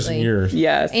 Absolutely. Years and years.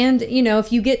 Yes. And,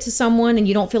 if you get to someone and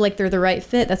you don't feel like they're the right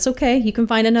fit, that's okay. You can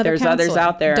find another counselor. There's others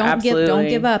out there. Don't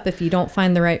give up if you don't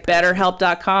find the right person.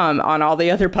 BetterHelp.com on all the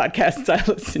other podcasts I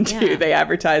listen to. They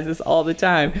advertise this all the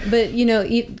time. But,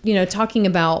 talking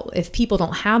about if people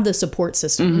don't have the support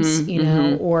systems,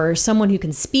 or someone who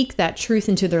can speak that truth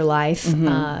into their life,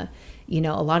 a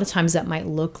lot of times that might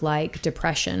look like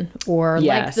depression or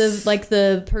like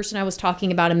the person I was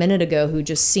talking about a minute ago who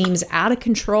just seems out of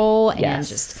control and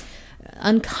just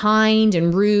unkind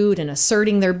and rude and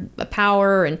asserting their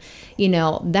power. And,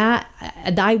 that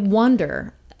I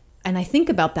wonder, and I think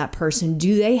about that person,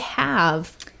 do they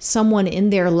have someone in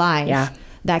their life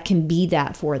that can be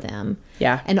that for them?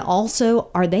 Yeah. And also,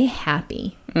 are they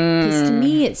happy? Because to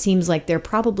me, it seems like they're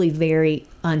probably very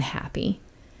unhappy.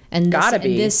 And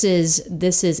this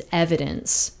is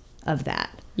evidence of that.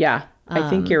 Yeah, I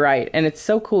think you're right, and it's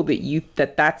so cool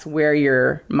that that's where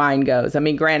your mind goes. I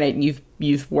mean, granted,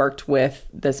 you've worked with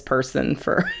this person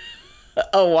for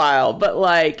a while, but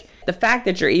like The fact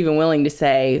that you're even willing to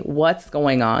say what's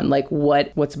going on, like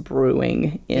what's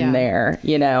brewing in there,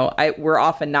 you know, we're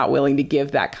often not willing to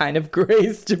give that kind of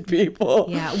grace to people.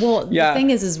 Yeah. Well, the thing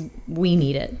is we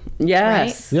need it.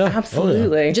 Yes. Right? Yeah.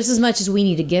 Absolutely. Oh, yeah. Just as much as we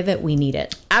need to give it, we need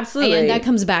it. Absolutely. And that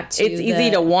comes back to it's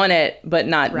easy to want it, but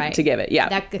not to give it. Yeah.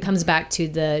 That comes back to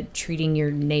the treating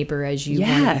your neighbor as you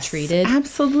want to be treated.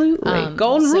 Absolutely.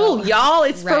 Golden rule, y'all.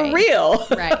 It's for real.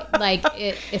 Right. Like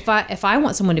if I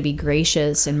want someone to be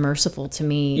gracious and merciful to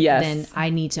me, then I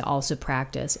need to also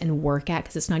practice and work at,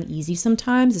 because it's not easy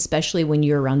sometimes, especially when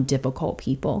you're around difficult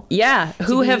people. Yeah.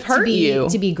 Who have hurt you.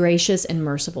 To be gracious and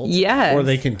merciful. Yes. Or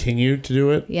they continue to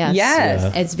do it. Yes.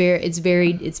 Yes. It's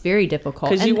very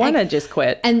difficult. Because you want to just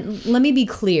quit. And let me be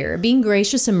clear, being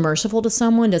gracious and merciful to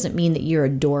someone doesn't mean that you're a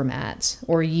doormat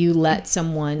or you let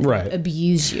someone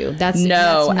abuse you. That's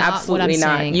not absolutely what I'm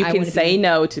not. saying. You can say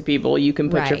no to people. You can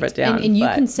put your foot down. And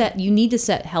you need to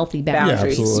set healthy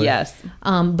boundaries. Yes.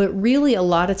 But really a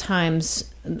lot of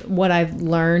times what I've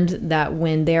learned that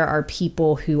when there are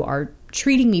people who are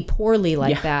treating me poorly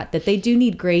like that they do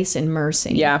need grace and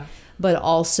mercy. Yeah. But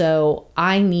also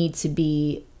I need to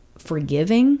be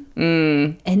forgiving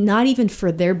and not even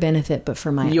for their benefit, but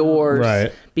for my yours. own.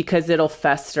 Right. Because it'll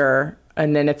fester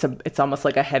and then it's almost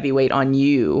like a heavy weight on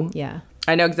you. Yeah.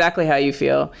 I know exactly how you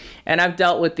feel. And I've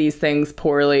dealt with these things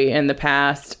poorly in the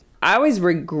past. I always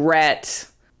regret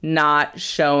not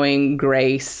showing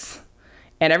grace.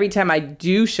 And every time I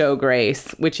do show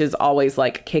grace, which is always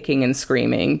like kicking and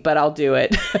screaming, but I'll do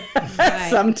it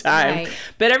sometime. Right.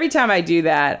 But every time I do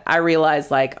that, I realize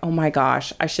like, oh my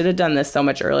gosh, I should have done this so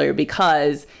much earlier,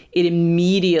 because it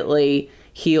immediately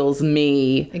heals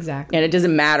me. Exactly. And it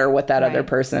doesn't matter what that other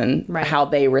person, how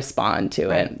they respond to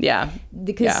it. Yeah.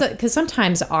 Because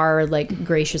sometimes our like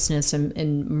graciousness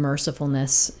and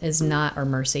mercifulness is not, or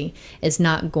mercy is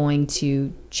not going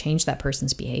to change that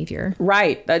person's behavior.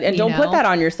 Right. And don't put that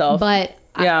on yourself. But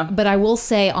but I will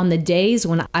say, on the days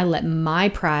when I let my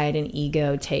pride and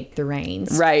ego take the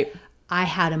reins. Right. I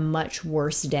had a much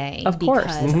worse day, of course,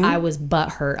 because I was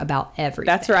butthurt about everything.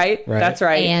 That's right. That's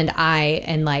right. And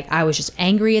I was just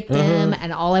angry at them,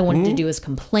 and all I wanted to do was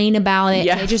complain about it.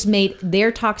 Yes. And it just made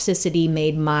their toxicity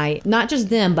made my, not just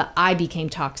them, but I became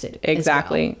toxic.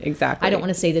 Exactly. As well. Exactly. I don't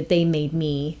want to say that they made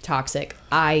me toxic.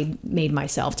 I made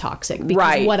myself toxic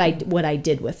because what I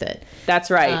did with it. That's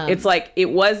right. It's like it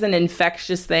was an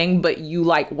infectious thing, but you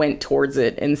like went towards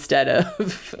it instead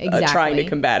of trying to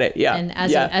combat it. Yeah. And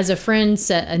as a friend,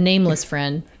 a nameless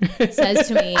friend, says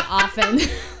to me often.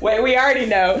 Wait, we already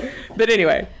know. But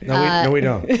anyway. No, we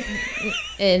don't.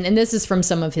 And this is from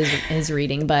some of his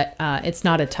reading, but it's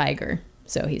not a tiger.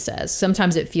 So he says,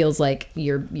 sometimes it feels like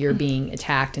you're being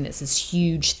attacked and it's this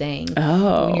huge thing.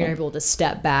 Oh. When you're able to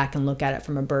step back and look at it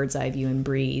from a bird's eye view and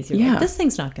breathe. You're like, this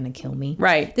thing's not going to kill me.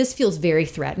 Right. This feels very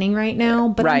threatening right now,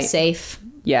 but I'm safe.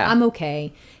 Yeah. I'm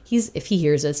okay. If he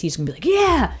hears us, he's going to be like,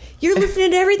 yeah, you're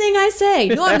listening to everything I say.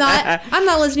 No, I'm not. I'm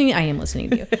not listening. I am listening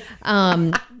to you.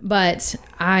 But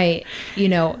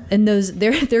and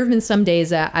there have been some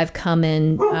days that I've come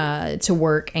in to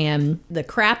work and the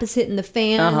crap is hitting the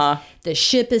fan. Uh-huh. The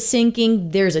ship is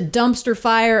sinking. There's a dumpster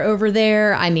fire over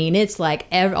there. I mean, it's like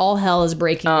all hell is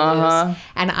breaking loose.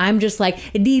 And I'm just like,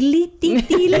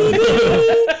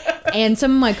 and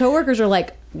some of my coworkers are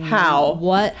like, how?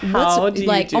 What's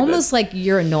like almost like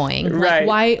you're annoying. Right.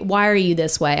 Like, why are you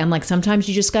this way? I'm like, sometimes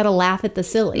you just got to laugh at the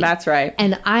silly. That's right.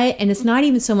 And it's not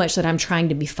even so much that I'm trying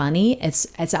to be funny. It's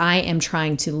I am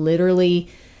trying to literally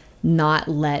not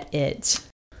let it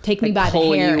take me by the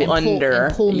hair and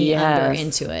pull me under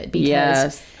into it,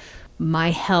 because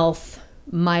my health,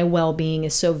 my well-being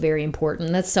is so very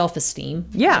important. That's self-esteem.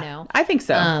 Yeah, I think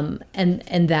so.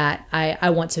 And that I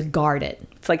want to guard it.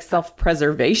 It's like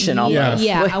self-preservation almost.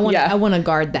 Yeah, I want to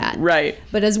guard that. Right.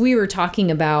 But as we were talking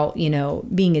about,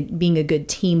 being a good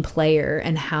team player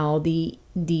and how the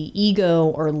ego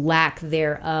or lack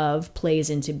thereof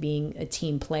plays into being a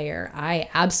team player, I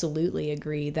absolutely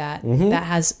agree that that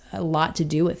has a lot to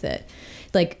do with it.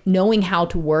 Like knowing how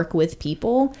to work with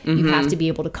people, you have to be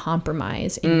able to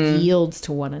compromise and yield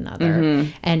to one another.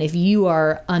 And if you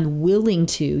are unwilling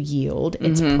to yield,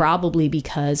 it's probably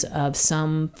because of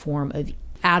some form of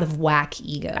out of whack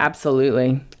ego.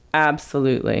 Absolutely.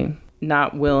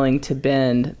 Not willing to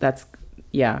bend. That's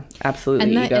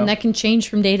absolutely. And that can change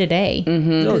from day to day.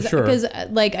 Oh, sure. Because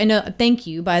I know, thank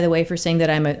you, by the way, for saying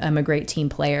that I'm a great team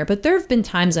player, but there have been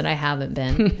times that I haven't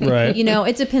been. Right.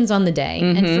 It depends on the day.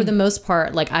 And for the most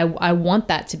part, like I want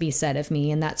that to be said of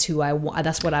me, and that's who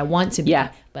that's what I want to be.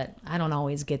 Yeah. But I don't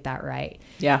always get that right.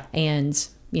 Yeah. And,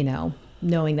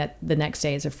 knowing that the next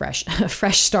day is a fresh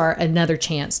start, another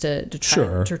chance to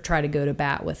try to go to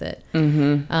bat with it.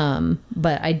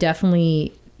 But I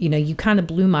definitely, you kind of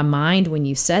blew my mind when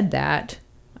you said that.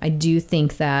 I do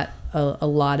think that a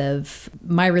lot of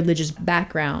my religious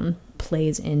background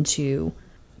plays into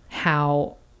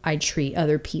how I treat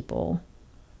other people.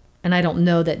 And I don't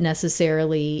know that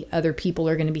necessarily other people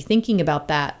are going to be thinking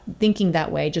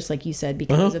that way, just like you said,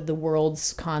 because of the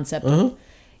world's concept of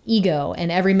ego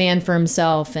and every man for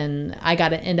himself, and I got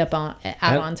to end up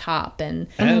on top, and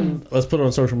let's put it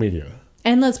on social media.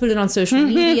 And let's put it on social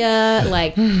media.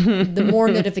 Like, the more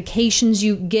notifications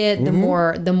you get, the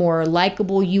more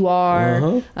likable you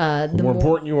are. The more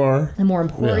important you are. The more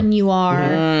important you are.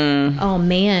 Oh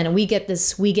man, we get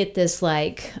this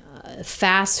like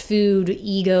fast food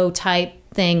ego type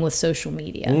thing with social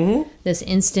media. This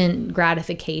instant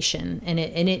gratification, and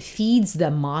it feeds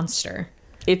the monster.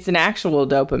 It's an actual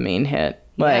dopamine hit.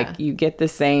 Like, you get the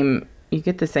same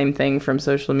thing from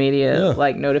social media,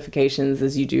 like notifications,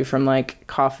 as you do from like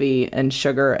coffee and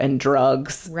sugar and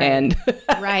drugs, and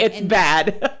it's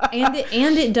bad.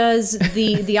 and it does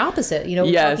the opposite.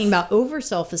 We're talking about over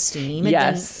self-esteem.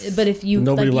 But if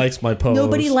nobody likes my post,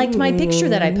 nobody liked my picture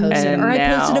that I posted, or I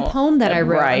posted a poem that I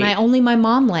wrote, and only my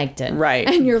mom liked it. Right.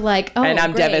 And you're like, oh, and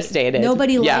I'm devastated.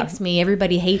 Nobody likes me.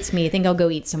 Everybody hates me. I think I'll go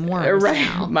eat some worms. Right.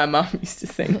 Now. My mom used to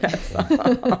sing that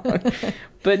song.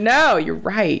 But no, you're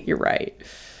right.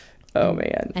 Oh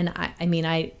man. And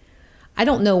I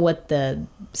don't know what the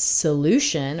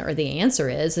solution or the answer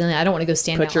is, and I don't want to go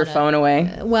stand put your phone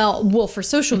away. Well, for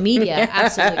social media,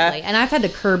 absolutely. And I've had to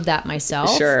curb that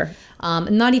myself. Sure.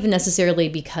 Not even necessarily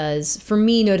because for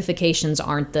me notifications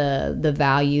aren't the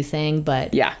value thing,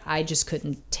 but I just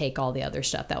couldn't take all the other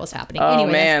stuff that was happening. Oh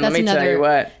anyway, man, let me tell you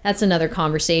what. That's another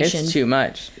conversation. It's too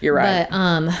much. You're right.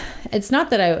 But it's not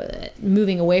that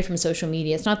moving away from social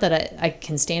media, it's not that I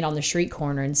can stand on the street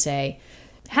corner and say,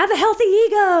 have a healthy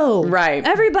ego. Right.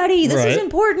 Everybody, this is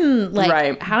important.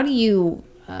 Like, how do you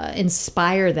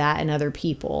inspire that in other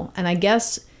people? And I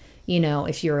guess,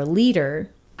 if you're a leader,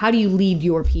 how do you lead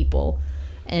your people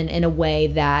in a way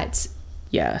that,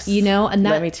 and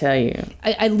that, let me tell you,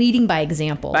 I leading by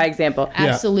example. By example.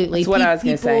 Absolutely. That's what I was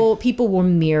going to say. People will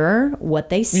mirror what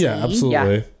they see. Yeah,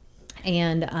 absolutely.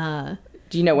 And,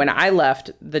 when I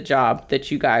left the job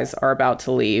that you guys are about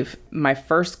to leave, my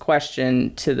first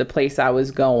question to the place I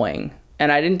was going,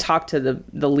 and I didn't talk to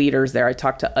the leaders there, I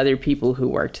talked to other people who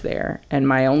worked there. And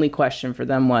my only question for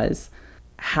them was,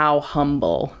 how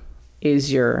humble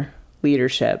is your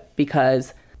leadership?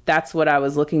 Because that's what I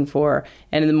was looking for.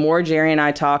 And the more Jerry and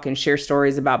I talk and share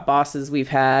stories about bosses we've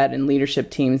had and leadership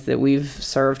teams that we've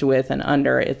served with and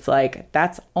under, it's like,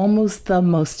 that's almost the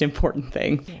most important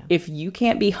thing. Yeah. If you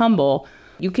can't be humble,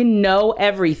 you can know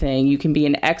everything. You can be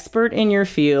an expert in your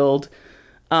field.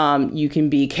 You can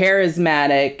be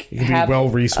charismatic, you can have be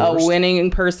well-resourced, a winning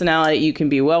personality. You can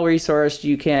be well-resourced.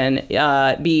 You can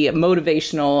be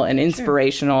motivational and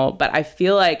inspirational. Sure. But I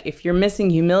feel like if you're missing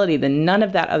humility, then none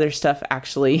of that other stuff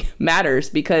actually matters,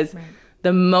 because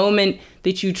the moment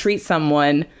that you treat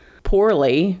someone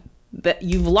poorly, that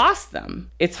you've lost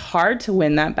them. It's hard to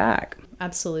win that back.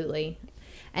 Absolutely.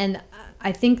 And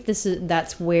I think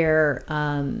that's where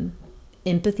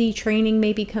empathy training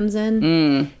maybe comes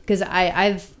in, because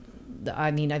I've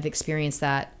experienced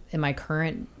that in my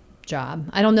current job.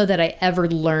 I don't know that I ever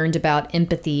learned about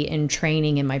empathy in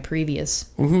training in my previous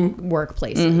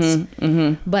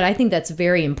workplaces, but I think that's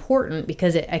very important,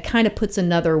 because it kind of puts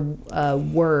another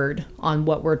word on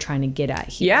what we're trying to get at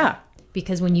here. Yeah,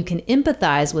 because when you can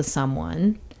empathize with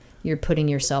someone, you're putting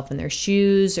yourself in their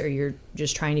shoes, or you're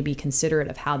just trying to be considerate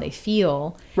of how they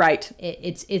feel. Right.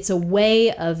 It's a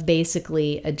way of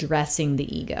basically addressing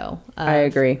the ego. I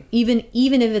agree. Even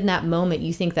if in that moment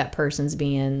you think that person's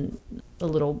being a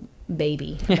little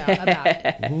baby about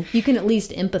it, you can at least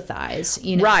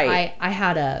empathize. Right. I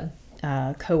had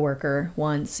a coworker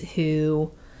once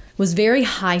who was very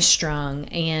high strung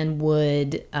and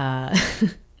would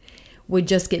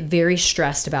just get very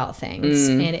stressed about things,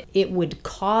 and it would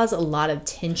cause a lot of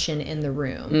tension in the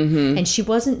room. And she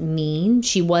wasn't mean.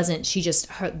 She just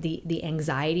the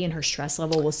anxiety and her stress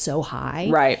level was so high.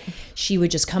 Right. She would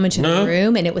just come into the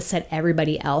room, and it would set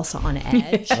everybody else on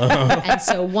edge. And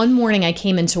so one morning I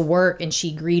came into work, and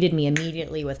she greeted me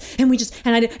immediately with, and we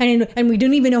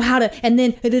didn't even know how to, and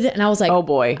I was like, oh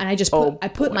boy. And I just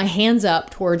put my hands up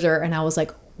towards her, and I was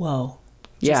like, whoa.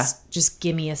 Just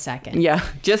give me a second. Yeah,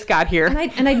 just got here.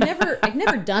 And I'd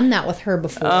never done that with her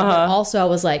before. But also I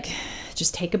was like,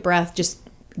 just take a breath, just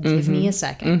give me a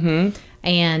second.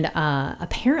 And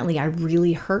apparently I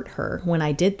really hurt her when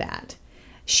I did that.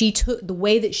 she took the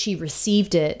way that she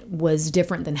received it was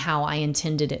different than how I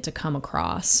intended it to come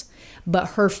across,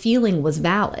 but her feeling was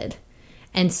valid.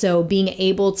 And so being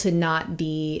able to not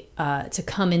be, to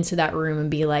come into that room and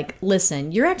be like,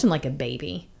 listen, you're acting like a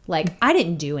baby. Like, I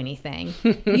didn't do anything.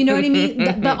 You know what I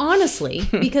mean? But honestly,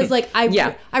 because like, I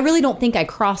really don't think I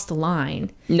crossed the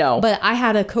line. No. But I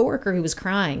had a coworker who was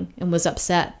crying and was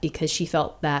upset because she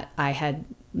felt that I had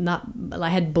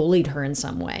bullied her in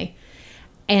some way.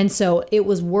 And so it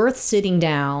was worth sitting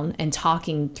down and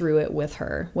talking through it with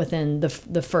her within the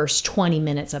first 20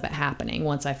 minutes of it happening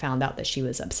once I found out that she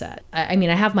was upset. I mean,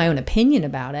 I have my own opinion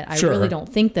about it. I really don't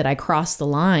think that I crossed the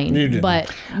line. You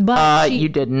didn't. But you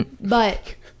didn't.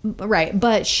 But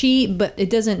it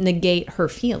doesn't negate her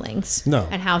feelings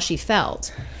and how she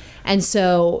felt. And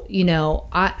so, you know,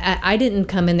 I didn't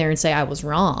come in there and say I was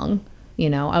wrong. You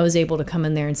know, I was able to come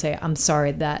in there and say, I'm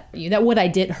sorry that what I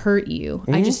did hurt you.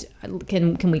 Mm-hmm. I just,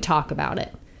 can we talk about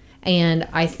it? And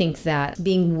I think that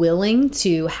being willing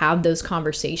to have those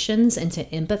conversations and to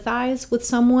empathize with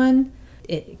someone,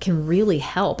 it can really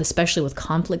help, especially with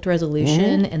conflict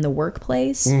resolution in the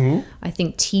workplace. Mm-hmm. I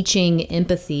think teaching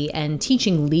empathy and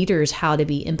teaching leaders how to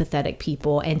be empathetic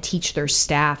people and teach their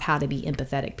staff how to be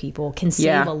empathetic people can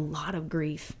save a lot of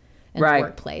grief in the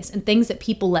workplace, and things that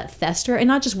people let fester, and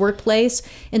not just workplace,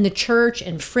 in the church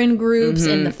and friend groups,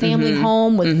 in the family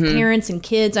home with parents and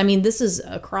kids. I mean, this is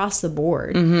across the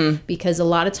board because a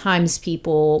lot of times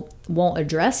people won't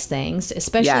address things,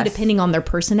 especially depending on their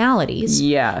personalities.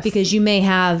 Yes. Because you may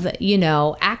have, you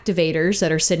know, activators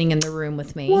that are sitting in the room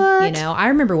with me. What? You know, I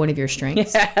remember one of your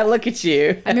strengths. Yeah, look at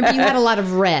you. I remember you had a lot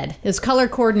of red. It was color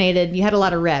coordinated. You had a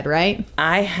lot of red, right?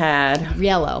 I had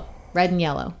yellow. Red and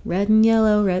yellow. Red and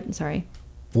yellow. Red. Sorry.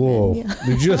 Whoa.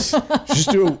 Did you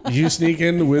you sneak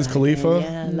in Wiz Khalifa?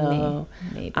 Yellow.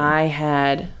 Maybe. I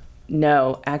had,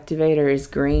 no, activator is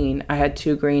green. I had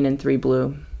 2 green and 3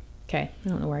 blue. Okay. I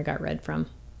don't know where I got red from.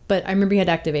 But I remember you had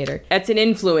activator. It's an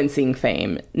influencing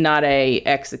theme, not a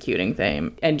executing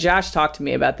theme. And Josh talked to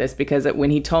me about this because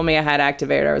when he told me I had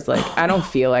activator, I was like, I don't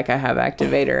feel like I have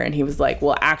activator. And he was like,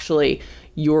 well, actually,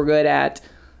 you're good at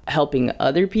helping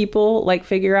other people like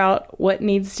figure out what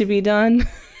needs to be done.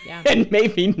 Yeah. And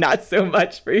maybe not so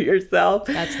much for yourself.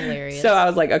 That's hilarious. So I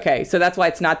was like, okay, so that's why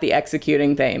it's not the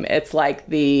executing theme. It's like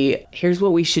the, here's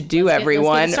what we should do,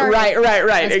 everyone. Right.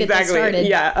 Let's exactly.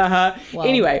 Yeah. Well,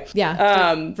 anyway.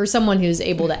 Yeah. For someone who's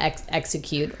able to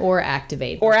execute or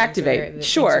activate.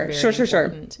 Sure.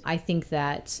 I think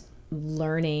that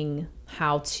learning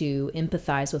how to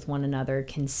empathize with one another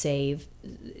can save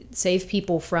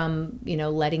people from, you know,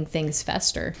 letting things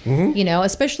fester. You know,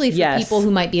 especially for people who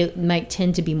might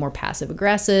tend to be more passive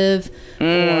aggressive,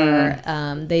 or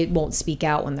they won't speak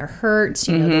out when they're hurt.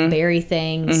 You know, they'll bury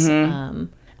things.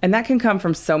 And that can come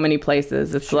from so many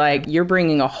places. It's like you're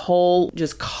bringing a whole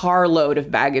just carload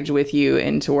of baggage with you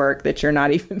into work that you're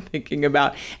not even thinking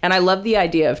about. And I love the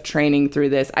idea of training through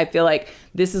this. I feel like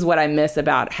this is what I miss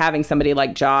about having somebody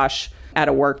like Josh at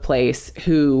a workplace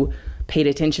who paid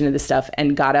attention to this stuff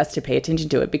and got us to pay attention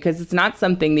to it, because it's not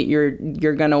something that you're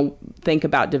going to think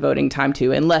about devoting time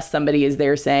to unless somebody is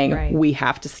there saying, we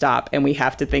have to stop and we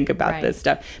have to think about this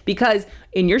stuff. Because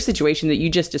in your situation that you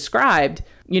just described,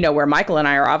 you know, where Michael and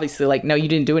I are obviously like, no, you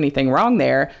didn't do anything wrong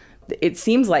there. It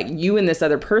seems like you and this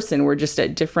other person were just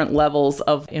at different levels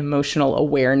of emotional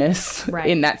awareness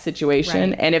in that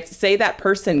situation. And if, say, that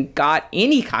person got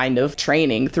any kind of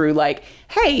training through like,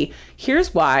 hey,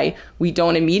 here's why we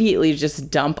don't immediately just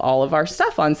dump all of our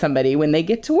stuff on somebody when they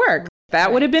get to work.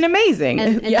 That would have been amazing.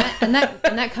 And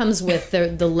that comes with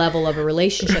the level of a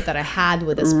relationship that I had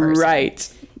with this person.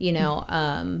 Right. You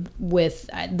know, with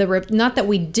not that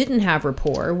we didn't have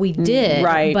rapport, we did,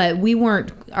 but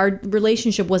our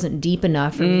relationship wasn't deep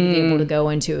enough for me to be able to go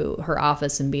into her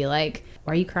office and be like,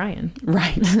 why are you crying?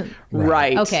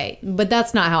 Right. Okay. But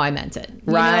that's not how I meant it.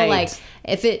 You know, like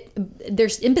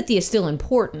there's empathy is still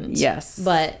important. Yes.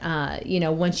 But, you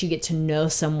know, once you get to know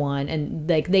someone and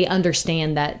like they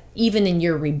understand that even in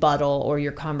your rebuttal or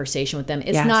your conversation with them,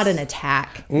 it's not an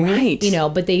attack. Right. You know,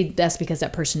 but that's because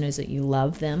that person knows that you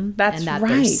love them. That's and that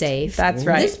they're safe. That's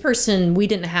right. This person, we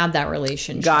didn't have that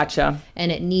relationship. Gotcha.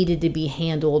 And it needed to be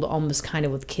handled almost kind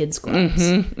of with kids' gloves.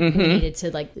 We needed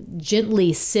to like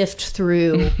gently sift through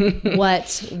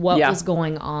what was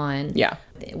going on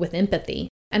with empathy.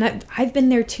 And I've been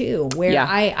there too, where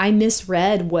I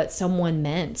misread what someone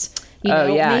meant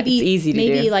It's easy to do.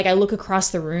 Maybe like I look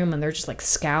across the room and they're just like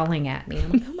scowling at me.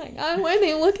 I'm like, oh my God, why are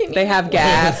they looking at me? They have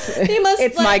gas. They must.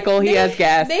 It's Michael. He has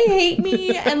gas. They hate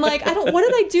me, and like what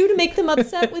did I do to make them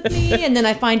upset with me? And then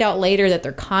I find out later that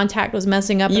their contact was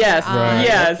messing up. Yes. Right.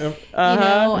 Yes.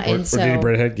 And so Did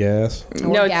Brett had gas?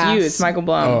 No, it's you. It's Michael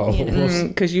Blum. Oh,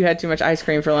 because you had too much ice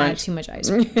cream for I had lunch. too much ice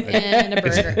cream and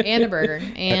a burger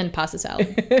and pasta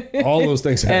salad all those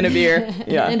things happened. And a beer.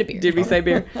 Yeah. And a beer. Did we say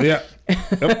beer? Yeah.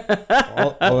 Yep.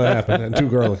 All that happened. And 2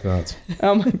 garlic knots.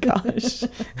 Oh my gosh.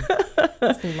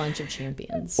 It's the lunch of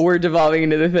champions. We're devolving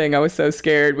into the thing I was so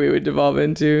scared we would devolve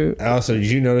into. Also, did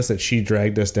you notice that she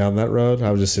dragged us down that road?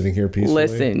 I was just sitting here peacefully.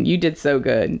 Listen, you did so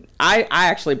good. I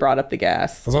actually brought up the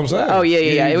gas. That's what I'm saying. Oh,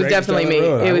 yeah. It was definitely me.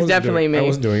 It was definitely me. I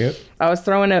wasn't doing it. I was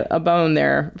throwing a bone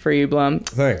there for you, Blum.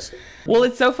 Thanks. Well,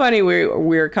 it's so funny.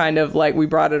 We're kind of like, we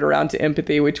brought it around to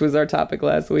empathy, which was our topic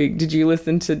last week. Did you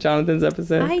listen to Jonathan's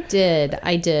episode? I did.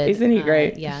 Isn't he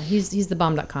great? Yeah, he's the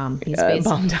bomb.com.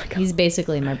 Bomb.com. He's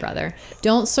basically my brother.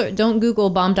 Don't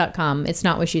Google bomb.com. It's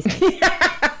not what you think.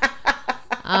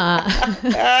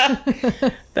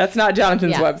 That's not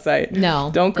Jonathan's website. No,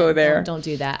 don't go there. Don't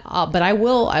do that. But I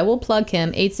will plug him.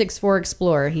 864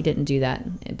 Explorer. He didn't do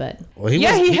that, but he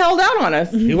held out on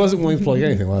us. He wasn't willing to plug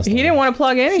anything last time. He didn't want to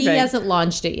plug anything. He hasn't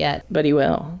launched it yet, but he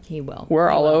will. He will. We're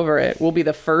all over it. We'll be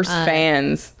the first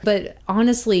fans. But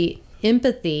honestly,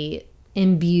 empathy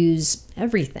imbues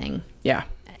everything. Yeah.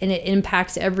 And it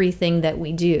impacts everything that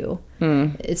we do.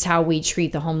 It's how we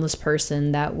treat the homeless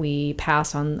person that we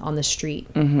pass on the street,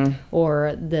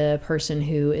 or the person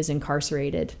who is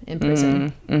incarcerated in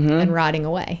prison and rotting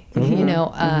away.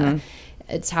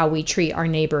 It's how we treat our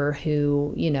neighbor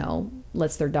who,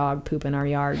 lets their dog poop in our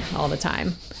yard all the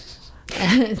time.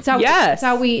 It's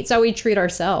how we treat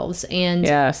ourselves. And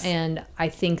and I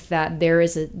think that there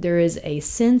is a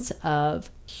sense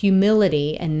of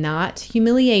humility and not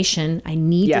humiliation. I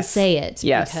need to say it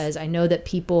because I know that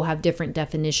people have different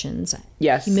definitions.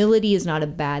 Yes. Humility is not a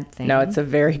bad thing. No, it's a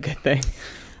very good thing.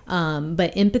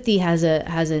 But empathy has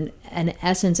an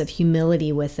essence of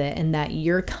humility with it, and that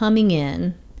you're coming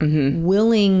in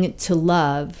willing to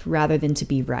love rather than to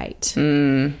be right.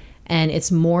 And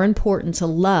it's more important to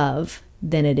love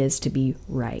than it is to be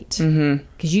right.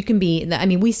 Because you can be,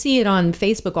 we see it on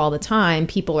Facebook all the time.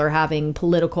 People are having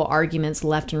political arguments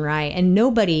left and right, and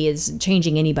nobody is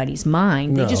changing anybody's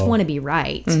mind. They just want to be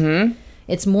right.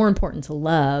 It's more important to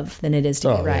love than it is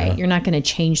to be right. Yeah. You're not going to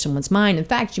change someone's mind. In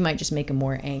fact, you might just make them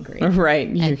more angry. Right.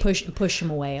 And push them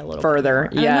away a little further.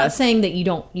 Bit more. I'm not saying that you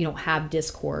don't have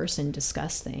discourse and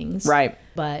discuss things. Right.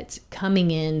 But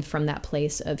coming in from that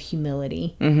place of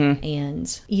humility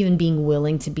and even being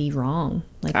willing to be wrong.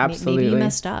 Like maybe you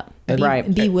messed up.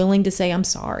 And be willing to say, I'm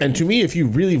sorry. And to me, if you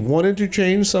really wanted to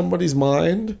change somebody's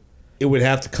mind, it would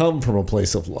have to come from a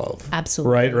place of love.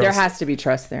 Absolutely. Right? There has to be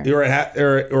trust there.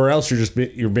 Or else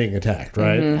you're being attacked,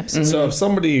 right? Absolutely. So if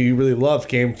somebody you really loved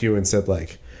came to you and said,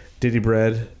 like, Diddy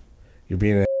Bread, you're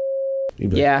being an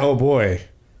you'd be like, oh boy,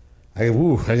 I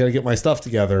got to get my stuff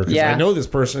together. Because I know this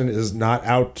person is not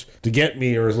out to get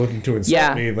me or is looking to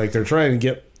insult me. Like, they're trying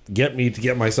to get me to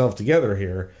get myself together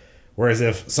here. Whereas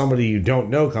if somebody you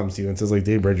don't know comes to you and says, like,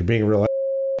 Diddy Bread, you're being a real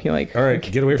you're like, all right,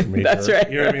 get away from me. That's right.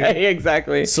 You know what I mean?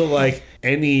 Exactly. So, like,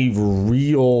 any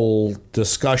real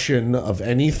discussion of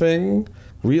anything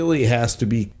really has to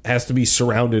be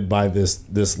surrounded by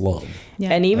this love. Yeah.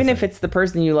 And even if it's the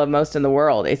person you love most in the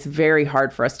world, it's very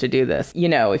hard for us to do this.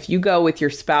 If you go with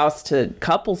your spouse to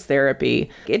couples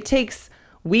therapy, it takes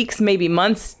weeks, maybe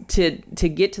months to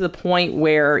get to the point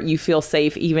where you feel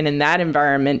safe, even in that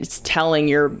environment. It's telling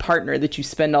your partner that you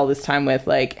spend all this time with,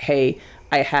 like, hey,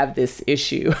 I have this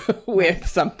issue with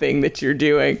something that you're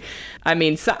doing.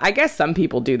 I guess some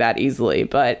people do that easily,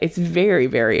 but it's very,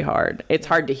 very hard. It's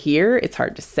hard to hear. It's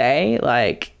hard to say.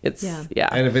 Like, it's,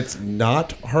 And if it's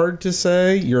not hard to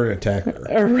say, you're an attacker.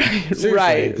 Right.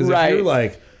 Because if you're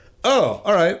like, oh,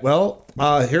 all right, well,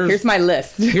 here's my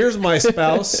list. Here's my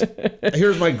spouse.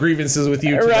 Here's my grievances with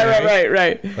you today.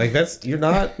 Right. Like, you're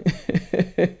not,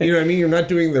 you know what I mean? You're not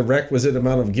doing the requisite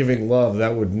amount of giving love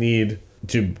that would need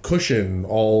to cushion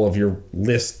all of your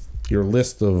list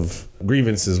of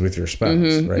grievances with your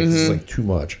spouse, right? This is like too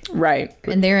much. Right.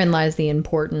 And therein lies the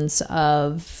importance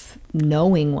of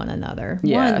knowing one another.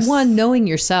 Yes. One knowing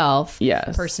yourself,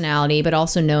 yes, personality, but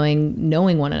also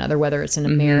knowing one another, whether it's in a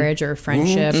marriage or a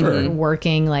friendship or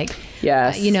working. Like,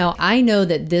 yes, I know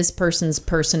that this person's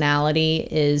personality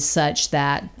is such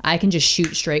that I can just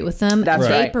shoot straight with them. That's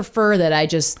They right. prefer that I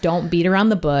just don't beat around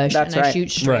the bush. That's and right. I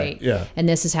shoot straight. Right, yeah. And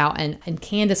this is how. And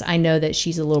Candace, I know that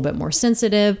she's a little bit more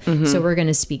sensitive, so we're going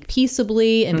to speak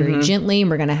peaceably and very gently, and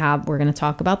we're going to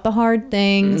talk about the hard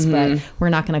things, but we're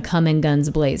not going to come in guns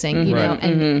blazing, you know.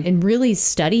 And really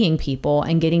studying people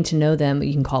and getting to know them.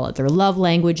 You can call it their love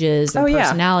languages, their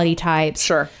personality types,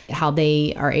 sure, how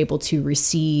they are able to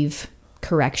receive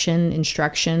correction,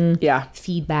 instruction,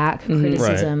 feedback,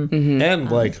 criticism. Right.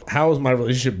 And like, how has my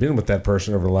relationship been with that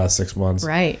person over the last 6 months?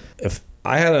 Right. If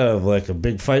I had a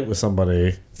big fight with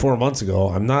somebody 4 months ago,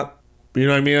 I'm not, you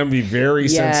know what I mean? I'm be very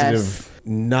sensitive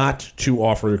not to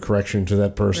offer correction to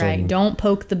that person. Right. Don't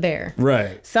poke the bear.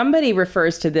 Right. Somebody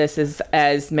refers to this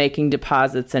as making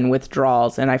deposits and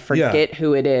withdrawals, and I forget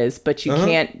who it is, but you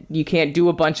can't do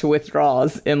a bunch of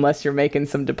withdrawals unless you're making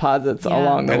some deposits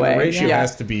along the way. The ratio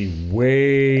has to be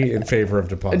way in favor of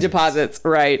deposits. Deposits,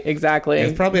 right, exactly.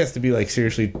 It probably has to be like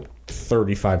seriously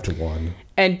 35-1.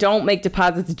 And don't make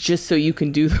deposits just so you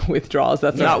can do the withdrawals.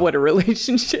 That's not what a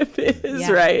relationship is,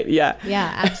 right? Yeah.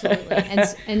 Yeah, absolutely.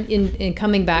 And in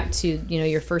coming back to,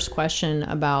 your first question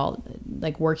about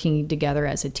like working together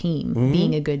as a team,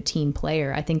 being a good team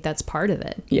player, I think that's part of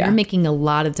it. Yeah. You're making a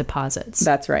lot of deposits.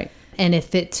 That's right. And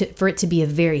for it to be a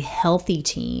very healthy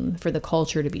team, for the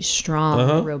culture to be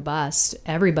strong, robust,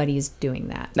 everybody's doing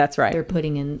that. That's right. They're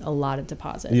putting in a lot of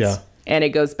deposits. Yeah. And it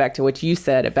goes back to what you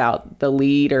said about the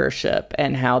leadership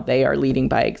and how they are leading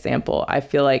by example. I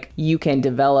feel like you can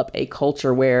develop a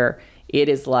culture where it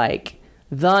is like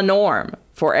the norm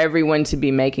for everyone to be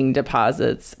making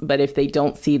deposits. But if they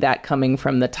don't see that coming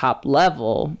from the top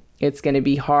level, it's going to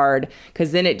be hard,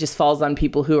 because then it just falls on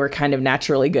people who are kind of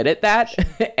naturally good at that.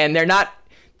 And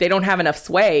they don't have enough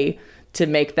sway to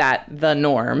make that the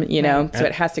norm, so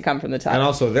it has to come from the top. And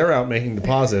also, they're out making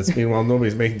deposits. Meanwhile,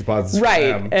 nobody's making deposits for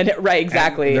them.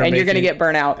 Exactly. And you're going to get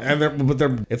burnt out.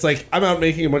 It's like, I'm out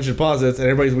making a bunch of deposits and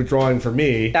everybody's withdrawing for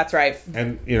me. That's right.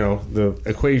 And, the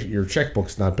equation, your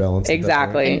checkbook's not balanced.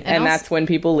 Exactly. And that's when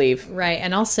people leave. Right.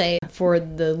 And I'll say, for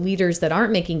the leaders that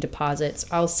aren't making deposits,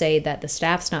 I'll say that the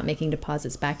staff's not making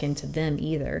deposits back into them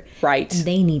either. Right. And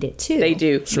they need it too. They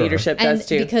do. Sure. Leadership does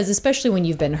too. Because especially when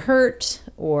you've been hurt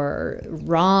or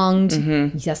wronged,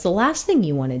 that's the last thing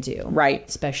you want to do. Right.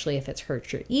 Especially if it's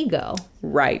hurt your ego.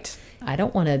 Right. I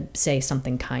don't want to say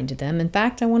something kind to them. In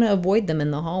fact, I want to avoid them in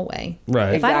the hallway.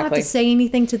 Right. If I don't have to say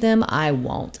anything to them, I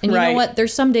won't. And you know what?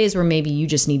 There's some days where maybe you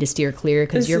just need to steer clear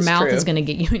because your mouth is going to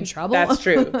get you in trouble. That's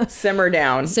true. Simmer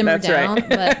down. That's down. Right.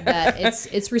 but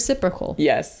it's reciprocal.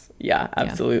 Yes. Yeah,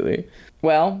 absolutely. Yeah.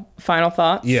 Well, final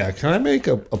thoughts? Yeah. Can I make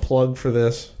a plug for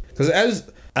this? Because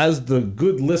as the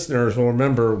good listeners will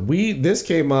remember, this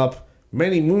came up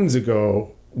many moons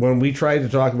ago when we tried to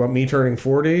talk about me turning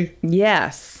 40.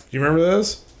 Yes. Do you remember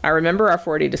this? I remember our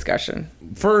 40 discussion.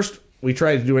 First, we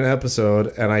tried to do an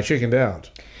episode and I chickened out.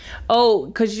 Oh,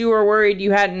 because you were worried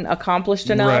you hadn't accomplished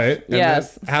enough? Right.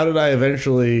 Yes. How did I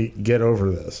eventually get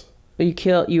over this?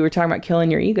 You were talking about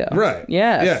killing your ego. Right.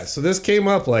 Yes. Yeah. So this came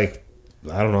up like,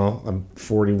 I don't know, I'm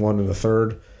 41 and a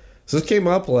third. So this came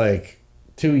up like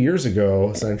 2 years ago,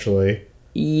 essentially.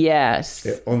 Yes.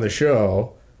 On the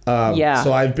show.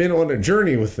 So I've been on a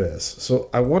journey with this. So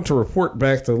I want to report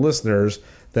back to the listeners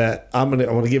that I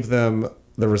want to give them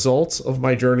the results of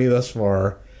my journey thus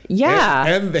far. Yeah.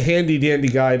 And the handy dandy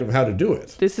guide of how to do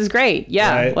it. This is great.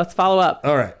 Yeah. Right? Let's follow up.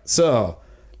 All right. So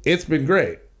it's been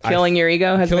great. Killing your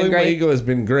ego has been great. Killing my ego has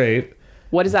been great.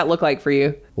 What does that look like for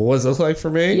you? What does it look like for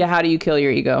me? Yeah. How do you kill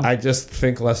your ego? I just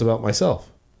think less about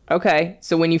myself. Okay.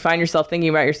 So when you find yourself thinking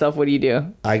about yourself, what do you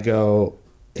do? I go,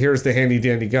 here's the handy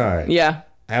dandy guide. Yeah.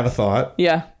 I have a thought.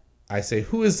 Yeah. I say,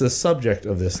 who is the subject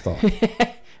of this thought?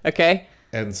 Okay.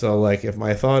 And so, like, if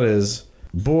my thought is,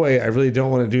 boy, I really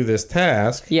don't want to do this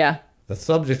task. Yeah. The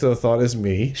subject of the thought is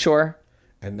me. Sure.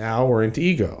 And now we're into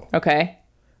ego. Okay.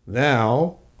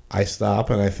 Now I stop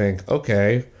and I think,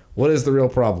 okay, what is the real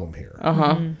problem here?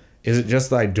 Uh-huh. Mm-hmm. Is it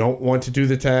just that I don't want to do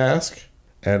the task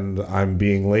and I'm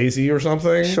being lazy or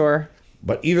something? Sure.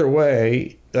 But either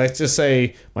way, let's just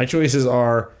say my choices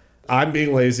are I'm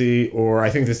being lazy or I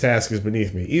think this task is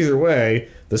beneath me. Either way,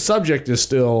 the subject is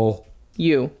still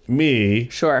me.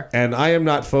 Sure. And I am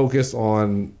not focused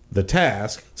on the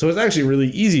task. So it's actually really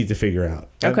easy to figure out.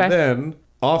 Okay. And then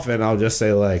often I'll just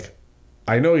say, like,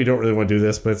 I know you don't really want to do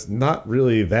this, but it's not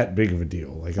really that big of a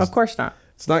deal. Like, of course not.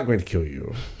 It's not going to kill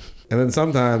you. And then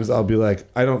sometimes I'll be like,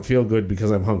 I don't feel good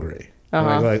because I'm hungry. And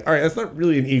I go like, all right, that's not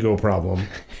really an ego problem.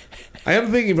 I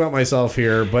am thinking about myself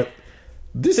here, but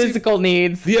this physical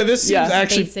needs. Yeah, this seems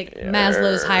actually basic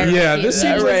Maslow's hierarchy. Yeah, this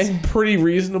seems like pretty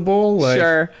reasonable. Like,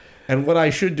 sure. And what I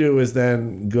should do is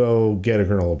then go get a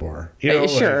granola bar. You know,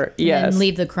 sure. like, yes. And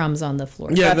leave the crumbs on the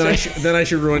floor. Yeah. Then I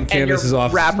should ruin Candace's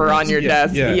office. Wrapper on your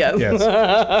desk. Yes.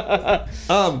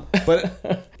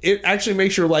 But it actually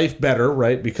makes your life better,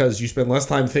 right? Because you spend less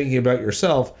time thinking about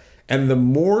yourself, and the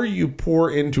more you pour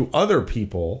into other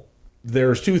people,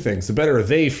 there's two things: the better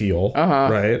they feel,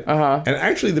 right? And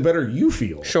actually, the better you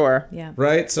feel. Sure. Yeah.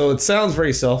 Right. So it sounds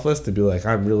very selfless to be like,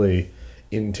 I'm really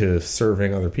into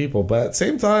serving other people, but at the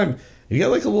same time you get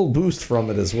like a little boost from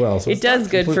it as well. So it does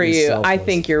good for you. Selfless. I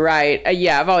think you're right.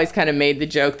 I've always kind of made the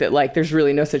joke that like there's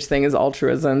really no such thing as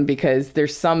altruism, because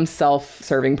there's some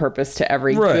self-serving purpose to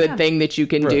every good thing that you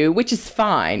can do, which is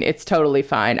fine. It's totally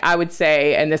fine. I would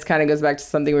say, and this kind of goes back to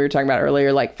something we were talking about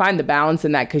earlier, like find the balance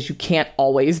in that, because you can't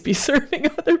always be serving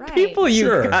other people.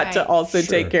 You've got to also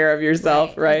take care of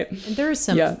yourself, right? There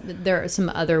are some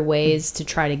other ways to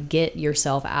try to get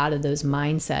yourself out of those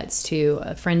mindsets too.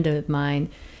 A friend of mine,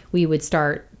 we would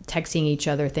start texting each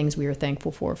other things we were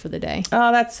thankful for the day.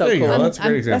 Oh, that's so cool. That's a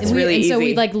great example. That's really easy. So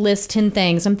we'd like list 10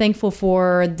 things. I'm thankful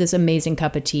for this amazing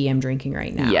cup of tea I'm drinking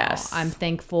right now. Yes. I'm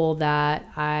thankful that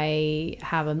I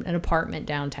have an apartment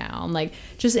downtown. Like,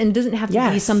 just, and it doesn't have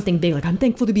to be something big. Like, I'm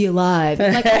thankful to be alive.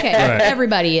 I'm like, okay,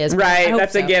 everybody is. Right.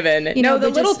 That's a given. You know, the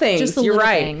little things. Just the You're little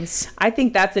right. things. I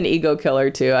think that's an ego killer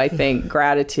too. I think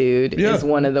gratitude is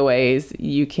one of the ways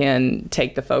you can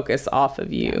take the focus off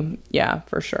of you. Yeah,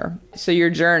 for sure. So your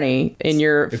journey in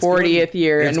your 40th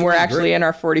year, and we're actually great. In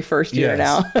our 41st year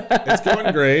now. It's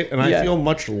going great, and I feel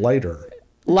much lighter.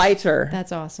 Lighter.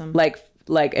 That's awesome.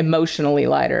 Like emotionally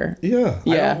lighter. Yeah.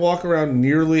 I don't walk around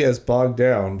nearly as bogged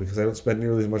down because I don't spend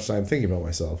nearly as much time thinking about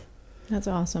myself. That's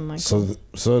awesome, Michael.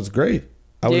 So it's great.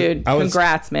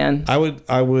 Congrats, man. I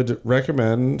would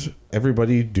recommend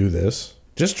everybody do this.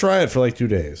 Just try it for like 2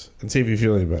 days and see if you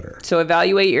feel any better. So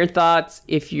evaluate your thoughts.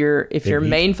 If your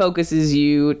main focus is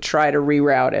you, try to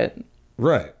reroute it.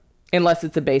 Right. Unless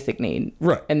it's a basic need.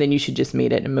 Right. And then you should just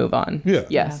meet it and move on. Yeah.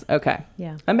 Yes. Yeah. Okay.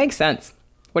 Yeah. That makes sense.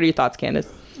 What are your thoughts,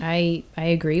 Candace? I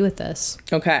agree with this.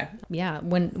 Okay. Yeah.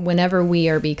 Whenever we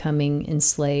are becoming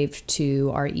enslaved to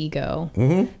our ego,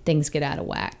 things get out of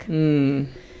whack.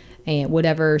 And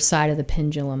whatever side of the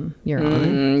pendulum you're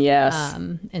on. Yes.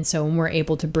 And so when we're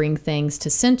able to bring things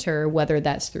to center, whether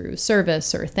that's through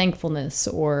service or thankfulness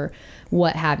or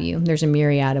what have you, there's a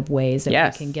myriad of ways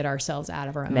that we can get ourselves out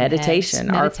of our own Meditation,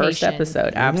 heads. Our first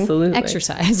episode. Absolutely.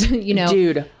 Exercise,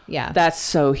 Dude. Yeah. That's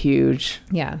so huge.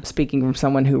 Yeah. Speaking from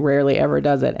someone who rarely ever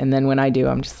does it. And then when I do,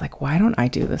 I'm just like, why don't I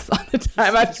do this all the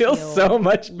time? I feel so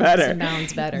much better.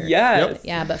 Sounds better. Yes. Yep.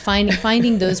 Yeah, but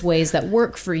finding those ways that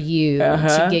work for you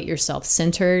to get yourself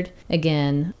centered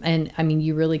again. And I mean,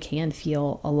 you really can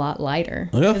feel a lot lighter.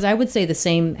 Because I would say the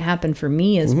same happened for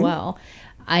me as well.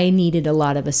 I needed a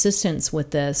lot of assistance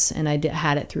with this, and I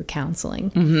had it through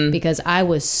counseling because I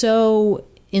was so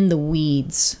in the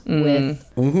weeds with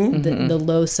the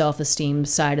low self-esteem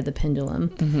side of the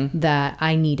pendulum that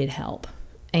I needed help.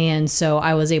 And so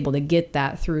I was able to get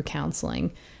that through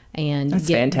counseling and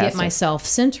get myself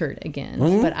centered again.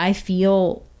 But I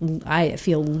feel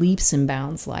leaps and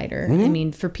bounds lighter. I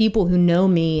mean, for people who know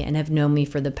me and have known me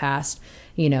for the past,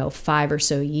 5 or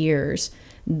so years,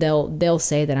 they'll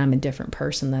say that I'm a different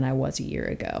person than I was a year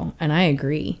ago. And I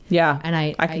agree. Yeah. And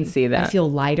I can see that. I feel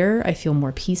lighter. I feel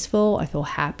more peaceful. I feel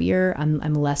happier.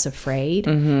 I'm less afraid.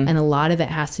 And a lot of it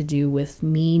has to do with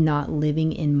me not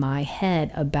living in my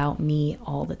head about me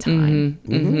all the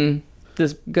time.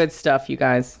 This good stuff, you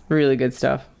guys. Really good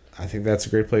stuff. I think that's a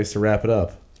great place to wrap it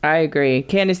up. I agree.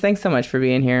 Candace, thanks so much for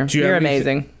being here. You're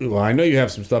amazing. Well, I know you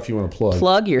have some stuff you want to plug.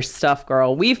 Plug your stuff,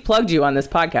 girl. We've plugged you on this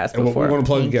podcast before. We want to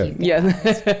plug again.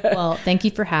 Yes. Well, thank you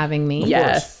for having me.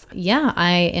 Yes. Yeah,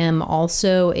 I am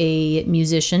also a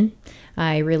musician.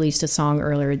 I released a song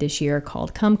earlier this year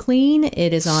called Come Clean.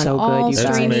 It is on all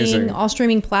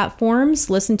streaming platforms.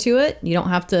 Listen to it. You don't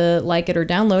have to like it or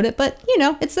download it, but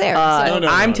it's there.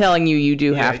 I'm telling you, you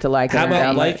do have to like it. How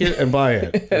about like it and buy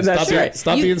it? That's right.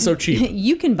 Stop being so cheap.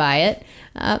 You can buy it.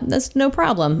 That's no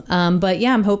problem. But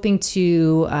yeah, I'm hoping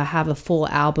to have a full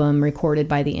album recorded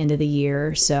by the end of the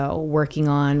year. So working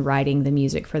on writing the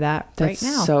music for that right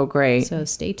now. So great. So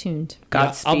stay tuned.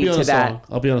 Godspeed to that.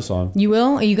 I'll be on a song. You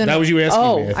will? Are you going to? That was you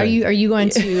asking me. Are you going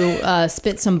to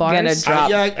spit some bars?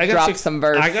 I got some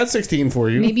verse. I got 16 for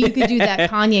you. Maybe you could do that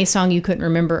Kanye song you couldn't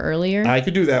remember earlier. I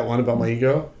could do that one about my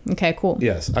ego. Okay, cool.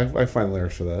 Yes, I find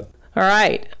lyrics for that. All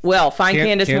right. Well, find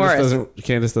Candace Morris.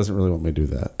 Candace doesn't really want me to do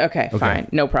that. Okay, fine.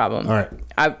 No problem. All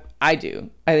right. I do.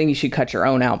 I think you should cut your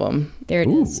own album. There it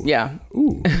is. Yeah.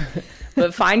 Ooh.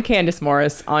 But find Candace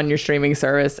Morris on your streaming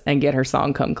service and get her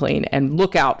song Come Clean, and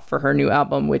look out for her new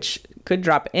album, which could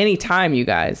drop anytime, you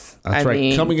guys. That's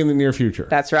right. Coming in the near future.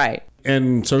 That's right.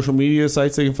 And social media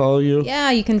sites they can follow you?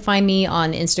 Yeah, you can find me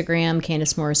on Instagram,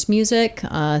 Candace Morris Music.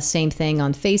 Same thing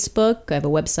on Facebook. I have a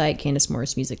website,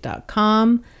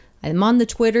 CandaceMorrisMusic.com. I'm on the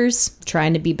Twitters,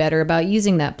 trying to be better about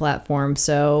using that platform.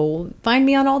 So find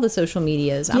me on all the social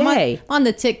medias. Yay. I'm on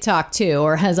the TikTok too,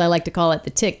 or as I like to call it, the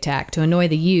Tic Tac, to annoy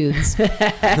the youths.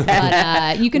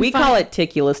 But you can call it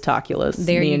Ticulus Toculus.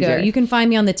 There you go. Jerry. You can find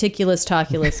me on the Ticulus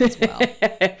Toculus as well.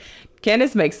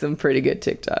 Candace makes some pretty good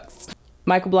TikToks.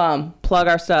 Michael Blum, plug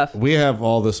our stuff. We have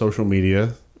all the social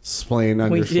media.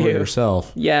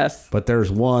 Splain_yourself. Yes. But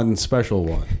there's one special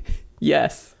one.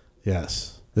 Yes.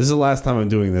 Yes. This is the last time I'm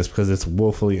doing this because it's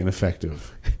woefully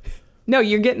ineffective. No,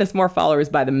 you're getting us more followers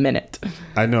by the minute.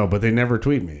 I know, but they never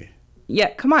tweet me.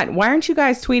 Yeah, come on. Why aren't you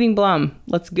guys tweeting Blum?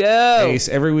 Let's go. Ace,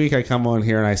 every week I come on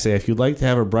here and I say, if you'd like to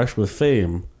have a brush with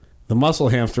fame, the muscle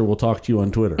hamster will talk to you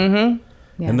on Twitter. Mm-hmm.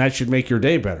 Yeah. And that should make your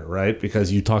day better, right?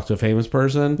 Because you talk to a famous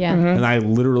person. Yeah. Mm-hmm. And I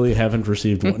literally haven't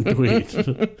received one tweet.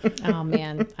 Oh,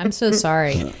 man. I'm so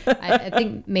sorry. I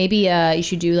think maybe you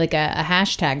should do like a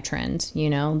hashtag trend,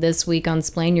 this week on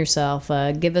Splain Yourself.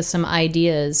 Give us some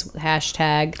ideas.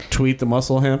 Hashtag. Tweet the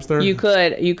muscle hamster? You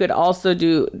could also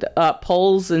do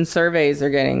polls and surveys are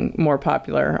getting more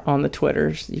popular on the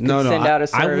Twitters. You can send out a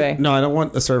survey. I don't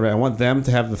want a survey. I want them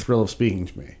to have the thrill of speaking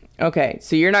to me. Okay,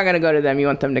 so you're not going to go to them. You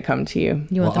want them to come to you.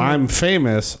 I'm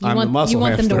famous. I'm the muscle hamster. You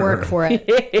want them to work for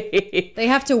it. They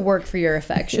have to work for your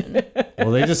affection. Well,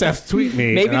 they just have to tweet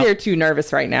me. Maybe they're too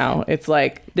nervous right now. It's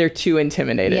like they're too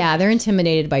intimidated. Yeah, they're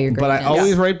intimidated by your greatness. But I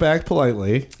always write back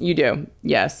politely. You do,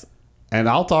 yes. And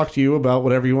I'll talk to you about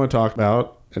whatever you want to talk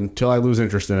about until I lose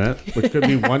interest in it, which could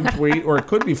be one tweet or it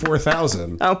could be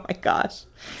 4,000. Oh, my gosh.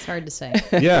 It's hard to say.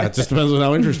 Yeah, it just depends on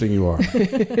how interesting you are.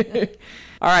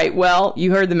 All right, well, you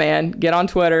heard the man. Get on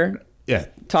Twitter. Yeah.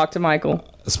 Talk to Michael.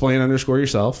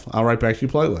 Splain_yourself. I'll write back to you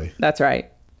politely. That's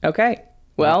right. Okay.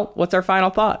 Well, what's our final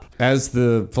thought? As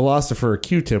the philosopher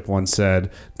Q-Tip once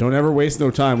said, don't ever waste no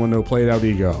time with no played out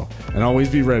ego. And always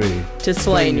be ready to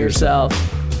splain yourself.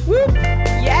 Woo!